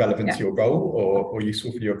being relevant to your role or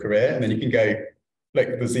useful for your career. And then you can go, look,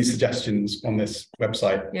 there's these suggestions on this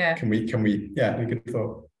website. Yeah. Can we, a good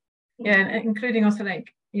thought. Yeah, and including also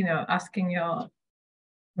asking your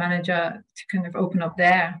manager to kind of open up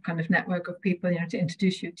their kind of network of people, to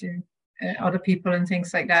introduce you to other people and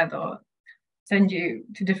things like that, or send you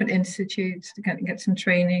to different institutes to kind of get some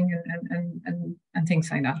training and things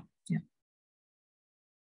like that. Yeah.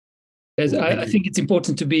 Yes, I think it's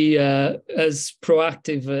important to be as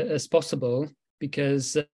proactive as possible,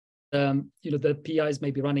 because the PIs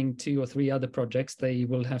may be running 2 or 3 other projects. They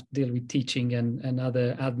will have to deal with teaching and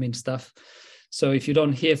other admin stuff. So if you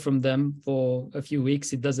don't hear from them for a few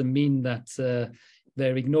weeks, it doesn't mean that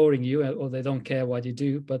they're ignoring you or they don't care what you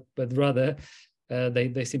do, but rather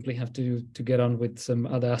they simply have to get on with some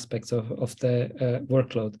other aspects of their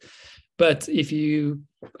workload. But if you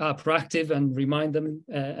are proactive and remind them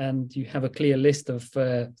and you have a clear list of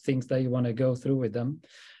things that you want to go through with them,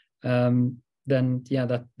 then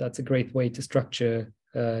that's a great way to structure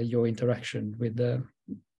your interaction with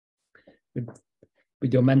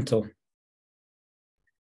your mentor.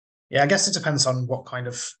 Yeah, I guess it depends on what kind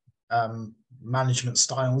of management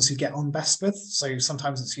styles you get on best with. So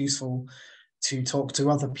sometimes it's useful to talk to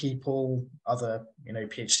other people, other,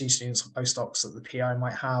 PhD students or postdocs that the PI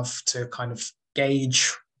might have, to kind of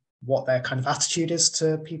gauge what their kind of attitude is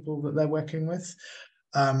to people that they're working with.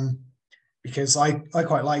 Because I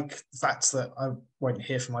quite like the fact that I won't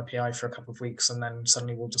hear from my PI for a couple of weeks and then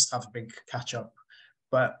suddenly we'll just have a big catch up.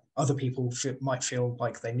 But other people might feel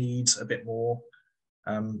like they need a bit more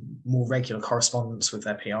regular correspondence with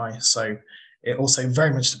their PI. So it also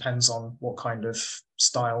very much depends on what kind of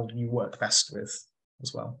style you work best with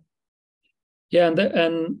as well. Yeah,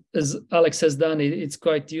 and as Alex has done, it's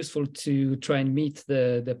quite useful to try and meet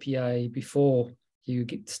the PI before you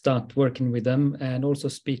start working with them, and also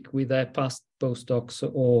speak with their past postdocs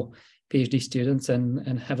or PhD students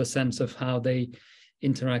and have a sense of how they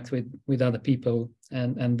interact with other people,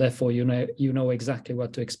 and therefore you know exactly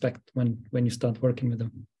what to expect when you start working with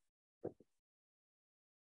them.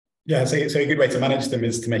 Yeah, so a good way to manage them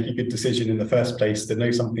is to make a good decision in the first place, to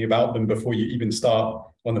know something about them before you even start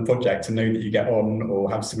on the project, and know that you get on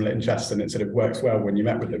or have similar interests, and it sort of works well when you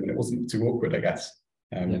met with them and it wasn't too awkward, I guess.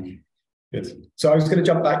 Good. So I was going to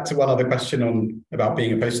jump back to one other question about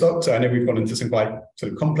being a postdoc. So I know we've gone into some quite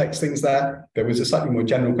sort of complex things there, but it was a slightly more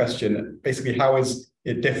general question. Basically, how is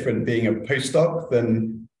it different being a postdoc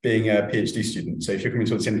than being a PhD student? So if you're coming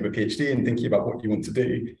towards the end of a PhD and thinking about what you want to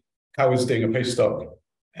do, how is doing a postdoc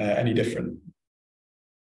any different?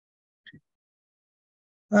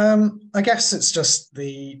 I guess it's just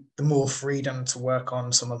the more freedom to work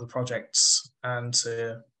on some of the projects and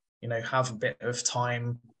to, have a bit of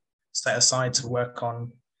time set aside to work on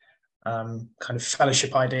kind of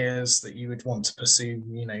fellowship ideas that you would want to pursue,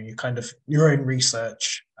 your own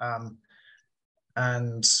research.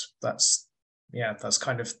 And that's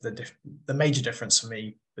kind of the major difference for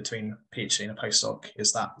me between a PhD and a postdoc,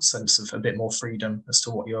 is that sense of a bit more freedom as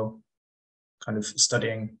to what you're kind of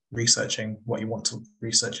studying, researching, what you want to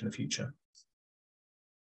research in the future.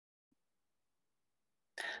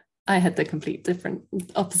 I had the complete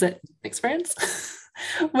opposite experience.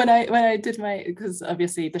 when I did because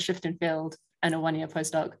obviously the shift in field and a 1-year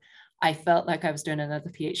postdoc, I felt like I was doing another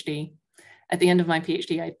PhD. At the end of my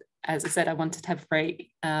PhD, as I said, I wanted to have a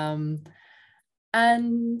break. And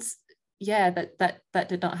yeah, that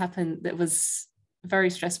did not happen. That was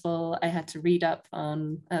very stressful. I had to read up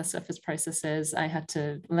on surface processes. I had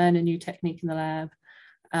to learn a new technique in the lab.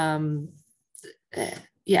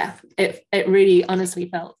 Yeah, it really honestly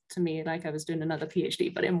felt to me like I was doing another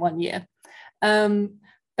PhD, but in 1 year.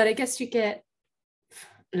 But I guess you get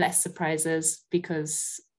less surprises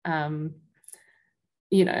because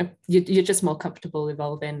you're just more comfortable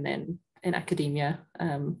evolving in academia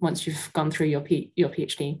once you've gone through your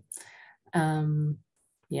PhD.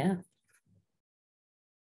 Yeah.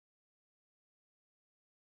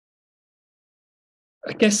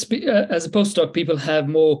 I guess as a postdoc, people have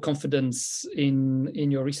more confidence in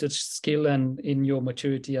your research skill and in your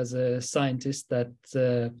maturity as a scientist, that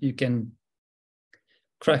you can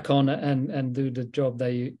crack on and do the job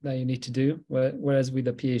that you need to do. Whereas with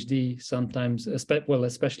a PhD, sometimes,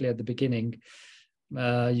 especially at the beginning,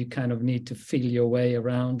 you kind of need to feel your way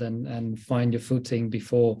around and find your footing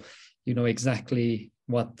before you know exactly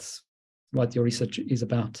what your research is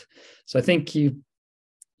about. So I think you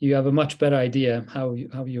have a much better idea how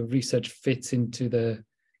your research fits into the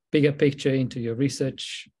bigger picture, into your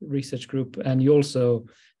research group, and you also,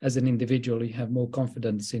 as an individual, you have more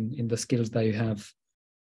confidence in the skills that you have.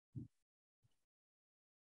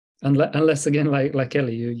 Unless again, like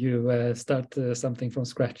Ellie, you start something from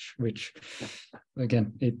scratch, which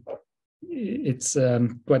again it's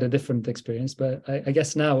quite a different experience. But I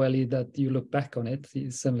guess now, Ellie, that you look back on it,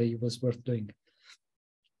 it certainly was worth doing.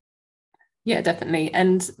 Yeah, definitely.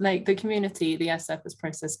 And like the community, the surface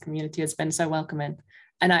process community has been so welcoming,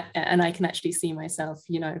 and I can actually see myself,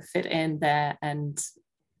 fit in there and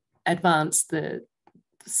advance the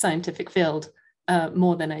scientific field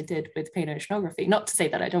more than I did with paleoceanography. Not to say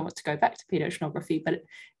that I don't want to go back to paleoceanography, but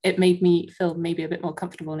it made me feel maybe a bit more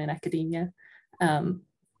comfortable in academia.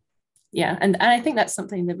 Yeah, and I think that's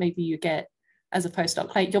something that maybe you get as a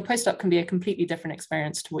postdoc. Like your postdoc can be a completely different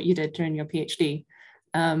experience to what you did during your PhD.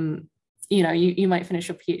 You might finish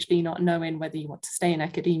your PhD not knowing whether you want to stay in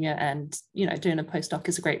academia, and doing a postdoc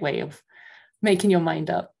is a great way of making your mind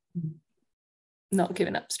up, not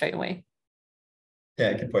giving up straight away.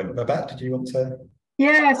 Yeah, good point. Babette, did you want to?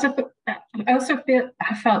 Yeah, so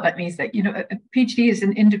I felt that means that a PhD is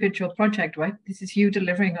an individual project, right? This is you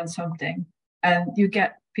delivering on something, and you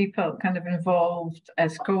get people kind of involved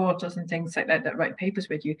as co-authors and things like that write papers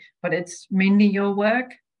with you, but it's mainly your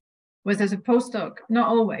work. Whereas as a postdoc, not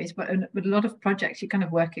always, but with a lot of projects, you're kind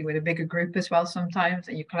of working with a bigger group as well sometimes,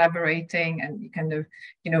 and you're collaborating, and you kind of,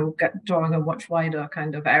 drawing a much wider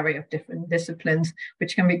kind of area of different disciplines,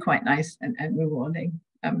 which can be quite nice and rewarding.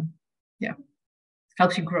 Yeah,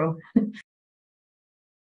 helps you grow.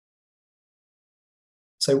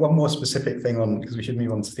 So one more specific thing on, because we should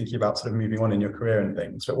move on to thinking about sort of moving on in your career and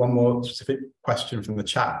things, but one more specific question from the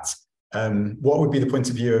chat. What would be the point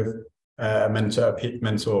of view of a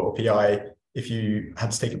mentor or PI if you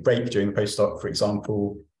had to take a break during the postdoc, for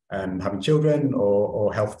example, having children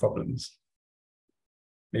or health problems?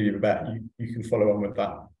 Maybe Babette, you can follow on with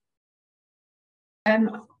that.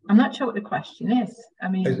 I'm not sure what the question is. I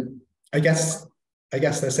mean, I guess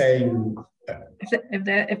they're saying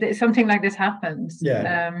if there's something like this happens,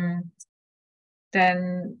 then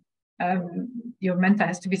your mentor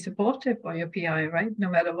has to be supportive, or your PI, right? No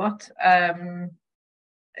matter what.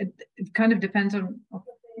 It kind of depends on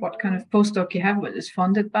what kind of postdoc you have, what is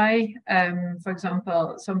funded by. For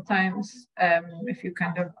example, sometimes if you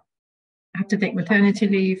kind of have to take maternity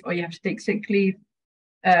leave or you have to take sick leave,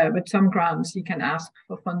 with some grants, you can ask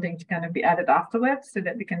for funding to kind of be added afterwards so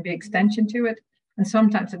that there can be extension to it. And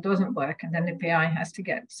sometimes it doesn't work, and then the PI has to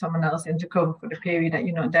get someone else in to cover for the period that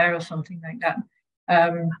you're not there or something like that.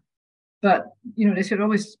 But, they should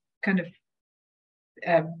always kind of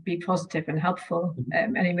be positive and helpful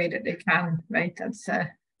any way that they can, right? That's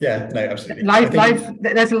yeah, no, absolutely.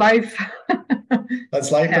 That's life.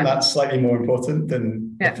 That's life, and that's slightly more important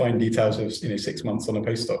than the fine details of 6 months on a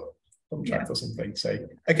postdoc contract or something. So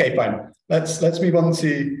okay, fine. Let's move on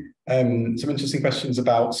to some interesting questions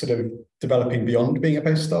about sort of developing beyond being a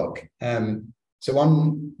postdoc. So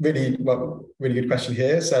one really good question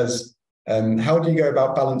here says, how do you go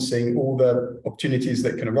about balancing all the opportunities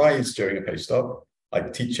that can arise during a postdoc,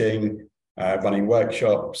 like teaching, running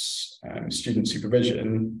workshops, student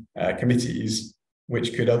supervision, committees,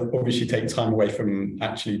 which could obviously take time away from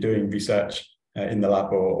actually doing research in the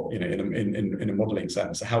lab or in a modeling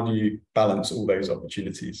sense? So how do you balance all those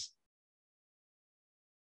opportunities?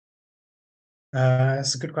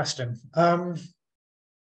 That's a good question. I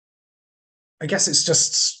guess it's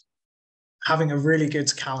just having a really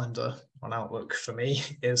good calendar on Outlook for me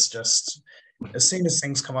is just, as soon as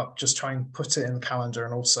things come up, just try and put it in the calendar,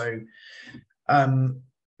 and also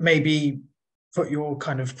maybe put your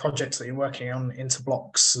kind of projects that you're working on into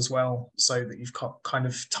blocks as well, so that you've got kind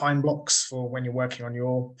of time blocks for when you're working on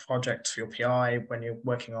your project for your PI, when you're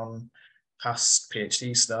working on past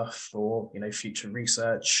PhD stuff or future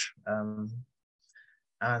research,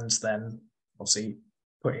 and then obviously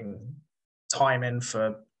putting time in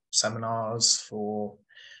for seminars, for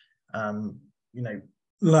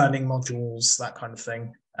learning modules, that kind of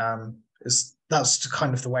thing. That's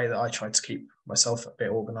kind of the way that I try to keep myself a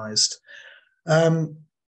bit organized. I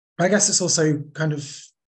guess it's also kind of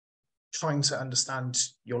trying to understand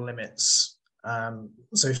your limits.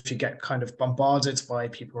 So if you get kind of bombarded by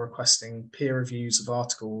people requesting peer reviews of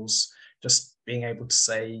articles, just being able to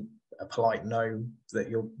say a polite no, that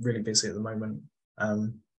you're really busy at the moment.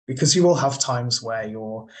 Because you will have times where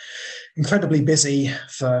you're incredibly busy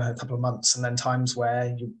for a couple of months, and then times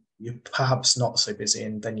where you're perhaps not so busy,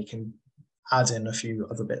 and then you can add in a few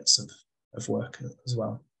other bits of work as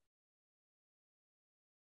well.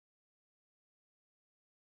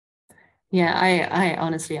 Yeah, I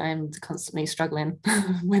honestly, I'm constantly struggling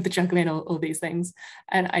with juggling all these things.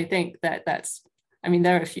 And I think there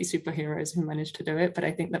are a few superheroes who manage to do it, but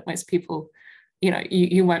I think that most people,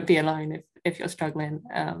 you won't be alone if you're struggling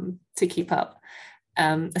to keep up,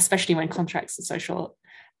 especially when contracts are so short.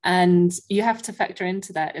 And you have to factor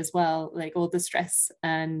into that as well, like all the stress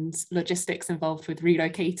and logistics involved with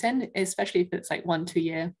relocating, especially if it's like 1-2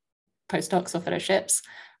 year postdocs or fellowships,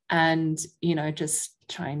 and just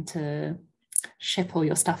trying to ship all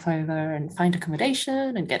your stuff over and find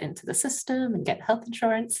accommodation and get into the system and get health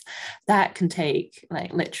insurance. That can take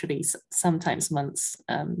like literally sometimes months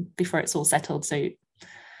before it's all settled. So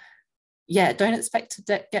yeah, don't expect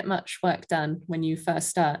to get much work done when you first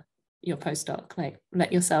start your postdoc. Like,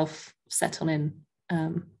 let yourself settle in.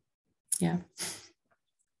 Yeah.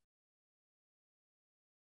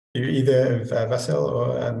 Do either of Vasile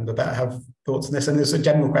or Babette have thoughts on this? And there's a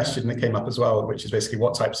general question that came up as well, which is basically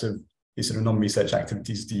what types of these sort of non-research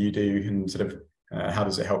activities do you do, and sort of how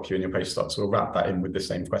does it help you in your postdoc? So we'll wrap that in with the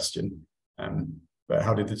same question. But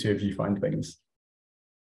how did the two of you find things?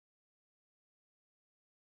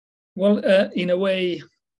 Well, in a way,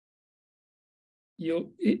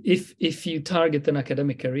 if you target an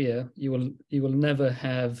academic career, you will never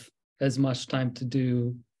have as much time to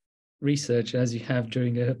do research as you have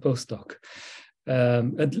during a postdoc.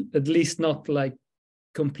 At least not like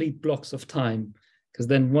complete blocks of time, because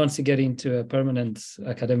then once you get into a permanent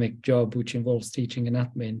academic job, which involves teaching and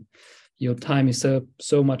admin, your time is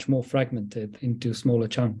so much more fragmented into smaller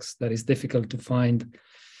chunks that it's difficult to find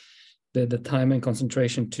the time and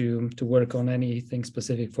concentration to work on anything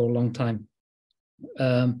specific for a long time.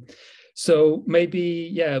 So maybe,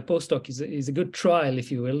 yeah, a postdoc is a good trial,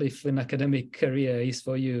 if you will, if an academic career is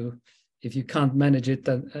for you. If you can't manage it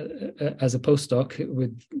as a postdoc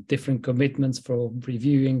with different commitments for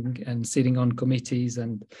reviewing and sitting on committees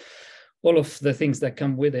and all of the things that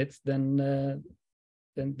come with it, then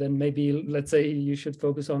maybe, let's say, you should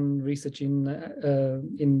focus on research in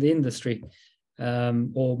the industry,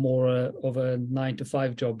 or more of a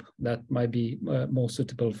 9-to-5 job that might be more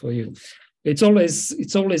suitable for you. It's always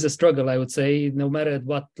a struggle, I would say, no matter at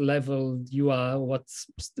what level you are, what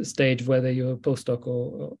stage, whether you're a postdoc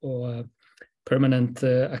or a permanent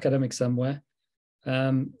academic somewhere.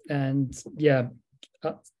 And yeah,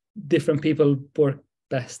 different people work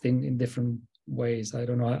best in different ways. I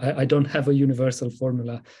don't know. I don't have a universal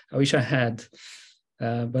formula. I wish I had,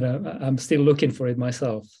 but I'm still looking for it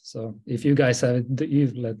myself. So if you guys have it,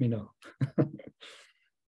 you let me know.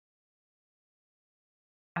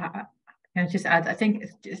 Can I just add, I think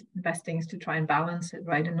it's just the best thing is to try and balance it,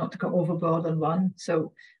 right, and not to go overboard on one.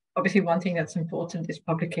 So obviously one thing that's important is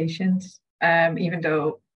publications. Even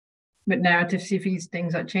though with narrative CVs,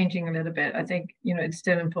 things are changing a little bit, I think, you know, it's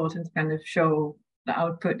still important to kind of show the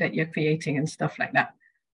output that you're creating and stuff like that.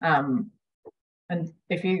 And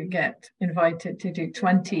if you get invited to do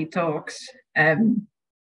 20 talks, you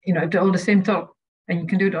know, all the same talk, and you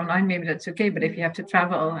can do it online, maybe that's okay. But if you have to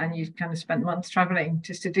travel and you kind of spend months traveling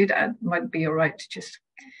just to do that, it might be all right to just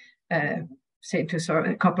say to sort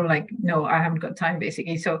of a couple like, no, I haven't got time,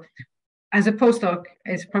 basically. So as a postdoc,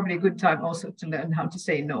 it's probably a good time also to learn how to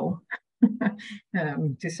say no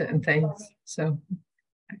to certain things. So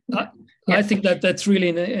I think that's really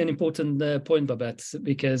an important point, Babette,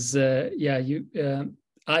 because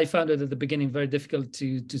I found it at the beginning very difficult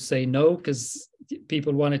to say no, because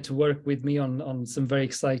people wanted to work with me on some very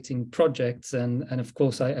exciting projects, and of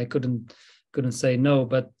course I couldn't say no.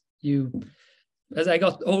 But as I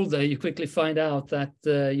got older, you quickly find out that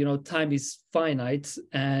you know, time is finite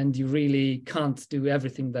and you really can't do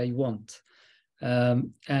everything that you want,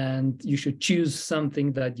 and you should choose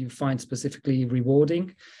something that you find specifically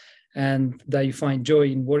rewarding and that you find joy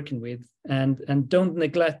in working with, and don't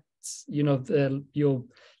neglect, you know, your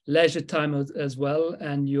leisure time as well,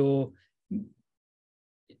 and your,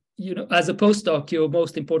 you know, as a postdoc, your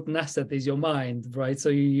most important asset is your mind, right? So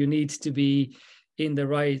you need to be in the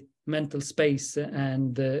right mental space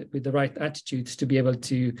and with the right attitudes to be able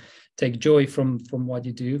to take joy from what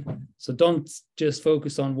you do. So don't just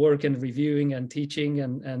focus on work and reviewing and teaching,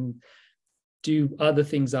 and do other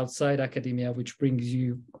things outside academia which brings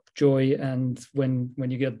you joy. And when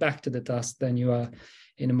you get back to the task, then you are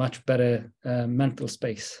in a much better mental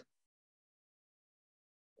space.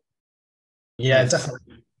 Yeah,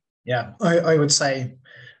 definitely. Yeah, I would say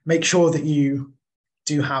make sure that you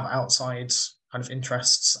do have outside kind of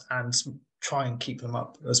interests and try and keep them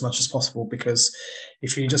up as much as possible, because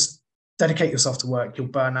if you just dedicate yourself to work, you'll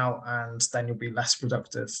burn out and then you'll be less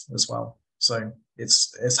productive as well. So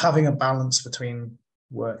it's having a balance between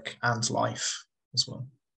work and life as well.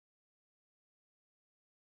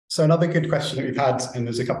 So another good question that we've had, and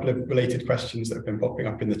there's a couple of related questions that have been popping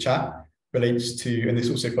up in the chat, relates to, and this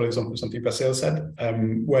also follows on from something Vasile said,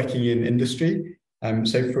 working in industry.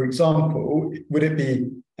 So for example, would it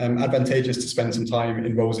be advantageous to spend some time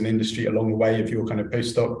in roles in industry along the way of your kind of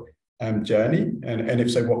postdoc journey? And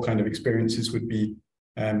if so, what kind of experiences would be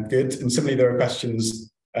good? And similarly, there are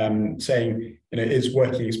questions saying, you know, is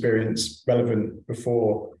working experience relevant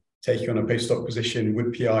before taking on a postdoc position?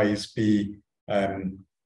 Would PIs be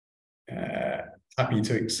happy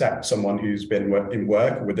to accept someone who's been in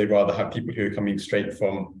work, or would they rather have people who are coming straight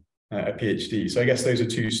from a PhD? So I guess those are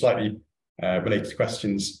two slightly related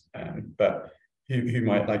questions, but who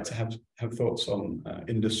might like to have thoughts on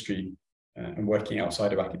industry and working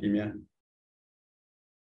outside of academia?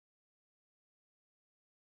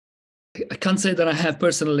 I can't say that I have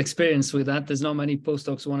personal experience with that. There's not many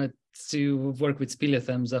postdocs wanted to work with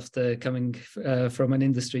spielethems after coming from an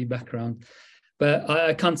industry background. But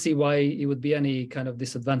I can't see why it would be any kind of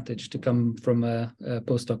disadvantage to come from a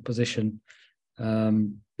postdoc position,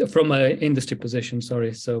 from an industry position,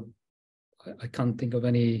 sorry. So I can't think of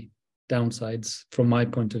any downsides from my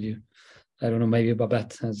point of view. I don't know, maybe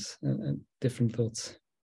Babette has different thoughts.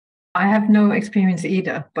 I have no experience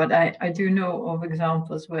either, but I do know of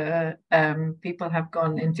examples where people have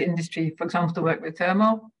gone into industry, for example, to work with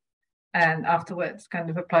thermal, and afterwards kind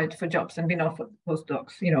of applied for jobs and been offered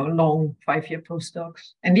postdocs, long 5-year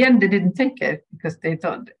postdocs. In the end, they didn't take it because they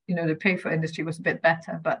thought, the pay for industry was a bit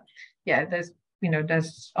better. But yeah, there's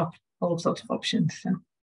all sorts of options. So.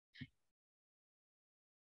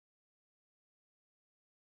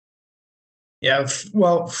 Yeah,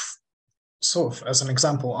 well, sort of as an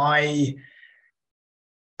example,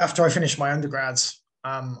 after I finished my undergrad,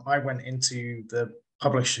 I went into the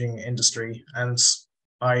publishing industry, and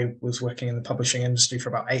I was working in the publishing industry for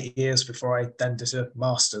about 8 years before I then did a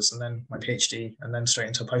master's and then my PhD and then straight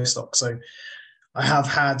into a postdoc. So I have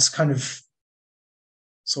had kind of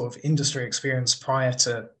sort of industry experience prior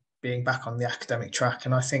to being back on the academic track.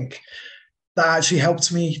 And I think that actually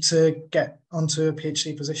helped me to get onto a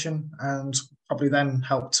PhD position, and probably then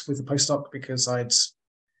helped with the postdoc because I'd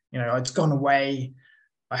gone away.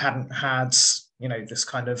 I hadn't had, this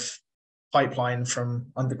kind of pipeline from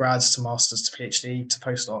undergrads to masters to PhD to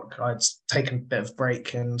postdoc. I'd taken a bit of a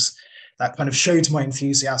break, and that kind of showed my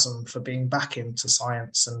enthusiasm for being back into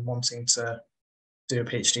science and wanting to do a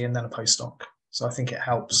PhD and then a postdoc. So I think it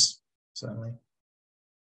helps, certainly.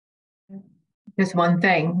 Just one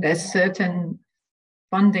thing, there's certain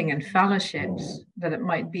funding and fellowships that it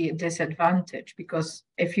might be a disadvantage, because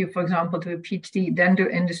if you, for example, do a PhD, then do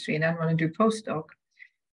industry, and then want to do postdoc,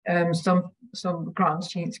 some grant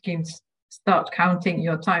schemes start counting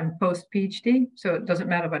your time post-PhD. So it doesn't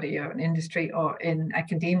matter whether you're in industry or in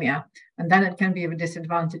academia. And then it can be of a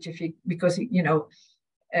disadvantage because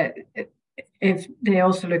if they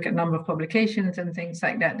also look at number of publications and things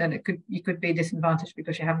like that, then you could be disadvantaged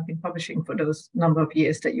because you haven't been publishing for those number of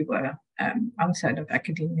years that you were outside of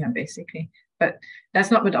academia, basically. But that's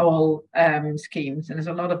not with all schemes, and there's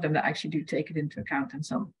a lot of them that actually do take it into account, and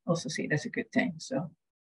some also see it as a good thing. So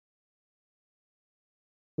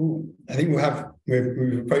I think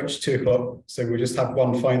we've approached 2 o'clock, so we'll just have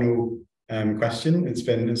one final question. It's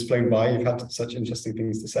flown by. You've had such interesting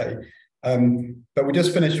things to say. But we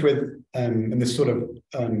just finished with, and this sort of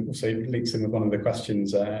also links in with one of the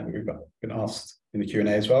questions we've been asked in the Q&A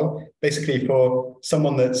as well. Basically, for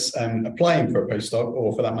someone that's applying for a postdoc,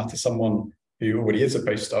 or for that matter, someone who already is a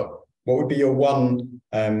postdoc, what would be your one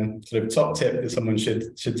sort of top tip that someone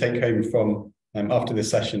should take home from after this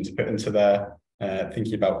session to put into their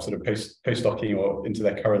thinking about sort of postdocing or into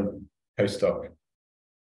their current postdoc?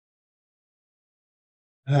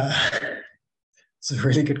 It's a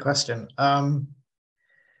really good question.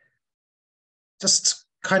 Just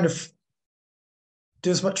kind of do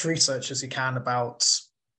as much research as you can about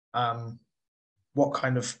what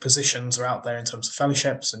kind of positions are out there in terms of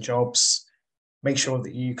fellowships and jobs. Make sure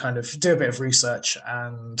that you kind of do a bit of research,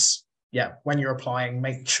 and when you're applying,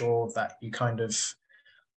 make sure that you kind of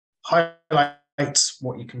highlight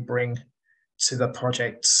what you can bring to the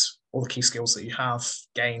project, all the key skills that you have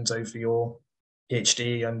gained over your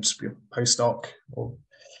PhD and your postdoc,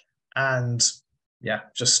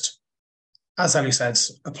 just as Ellie said,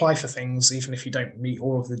 apply for things even if you don't meet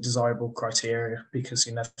all of the desirable criteria, because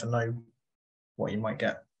you never know what you might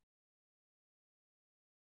get.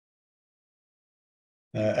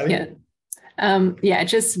 Ellie?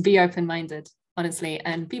 Just be open-minded, honestly,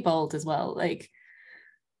 and be bold as well. Like,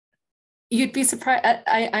 you'd be surprised.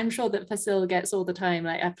 I'm sure that Vasile gets all the time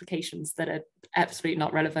like applications that are absolutely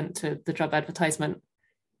not relevant to the job advertisement.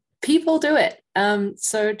 People do it.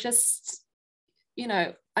 So just,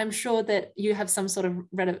 I'm sure that you have some sort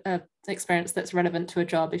of experience that's relevant to a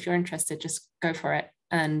job. If you're interested, just go for it,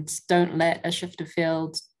 and don't let a shift of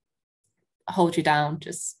field hold you down.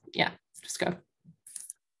 Just go.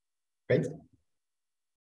 Great.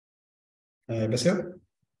 Vasile?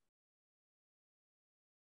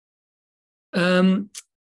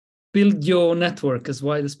 Build your network as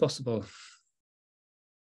wide as possible.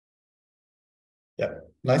 Yeah,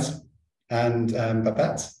 nice. And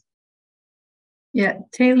Babette? Yeah,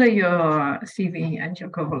 tailor your CV and your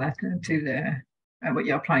cover letter to what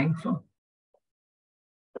you're applying for.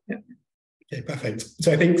 Yeah. Okay, perfect.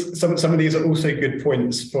 So I think some of these are also good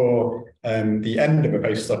points for the end of a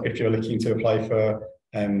postdoc if you're looking to apply for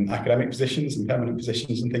academic positions and permanent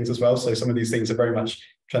positions and things as well. So some of these things are very much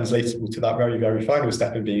translatable to that very, very final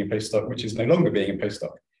step in being a postdoc, which is no longer being a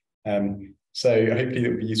postdoc. So hopefully it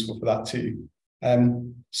will be useful for that too.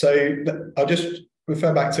 So I'll just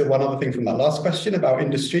refer back to one other thing from that last question about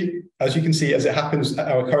industry. As you can see, as it happens,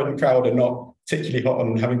 our current crowd are not particularly hot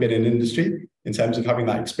on having been in industry in terms of having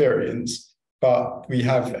that experience. But we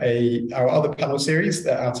have our other panel series,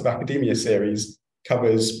 the Out of Academia series,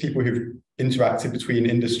 covers people who've interacted between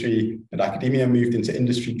industry and academia, moved into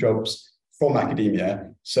industry jobs from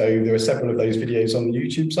academia. So there are several of those videos on the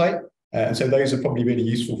YouTube site. And so those are probably really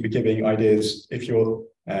useful for giving ideas if you're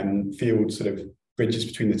field sort of bridges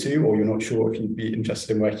between the two, or you're not sure if you'd be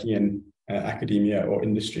interested in working in academia or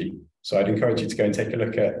industry. So I'd encourage you to go and take a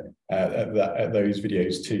look at those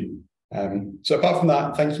videos too. So apart from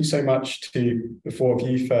that, thank you so much to the four of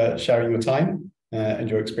you for sharing your time and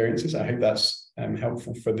your experiences. I hope that's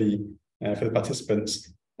helpful for the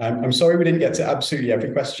participants. I'm sorry we didn't get to absolutely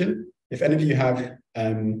every question. If any of you have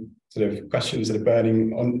sort of questions that are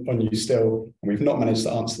burning on you still, and we've not managed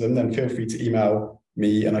to answer them, then feel free to email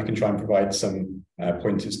me and I can try and provide some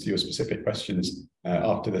pointers to your specific questions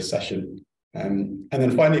after this session. And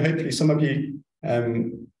then finally, hopefully some of you,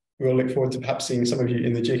 we'll look forward to perhaps seeing some of you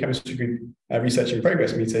in the Geochemistry Group Research in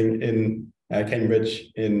Progress meeting in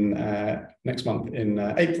Cambridge in next month in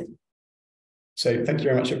April. So thank you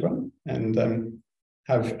very much, everyone, and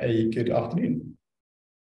have a good afternoon.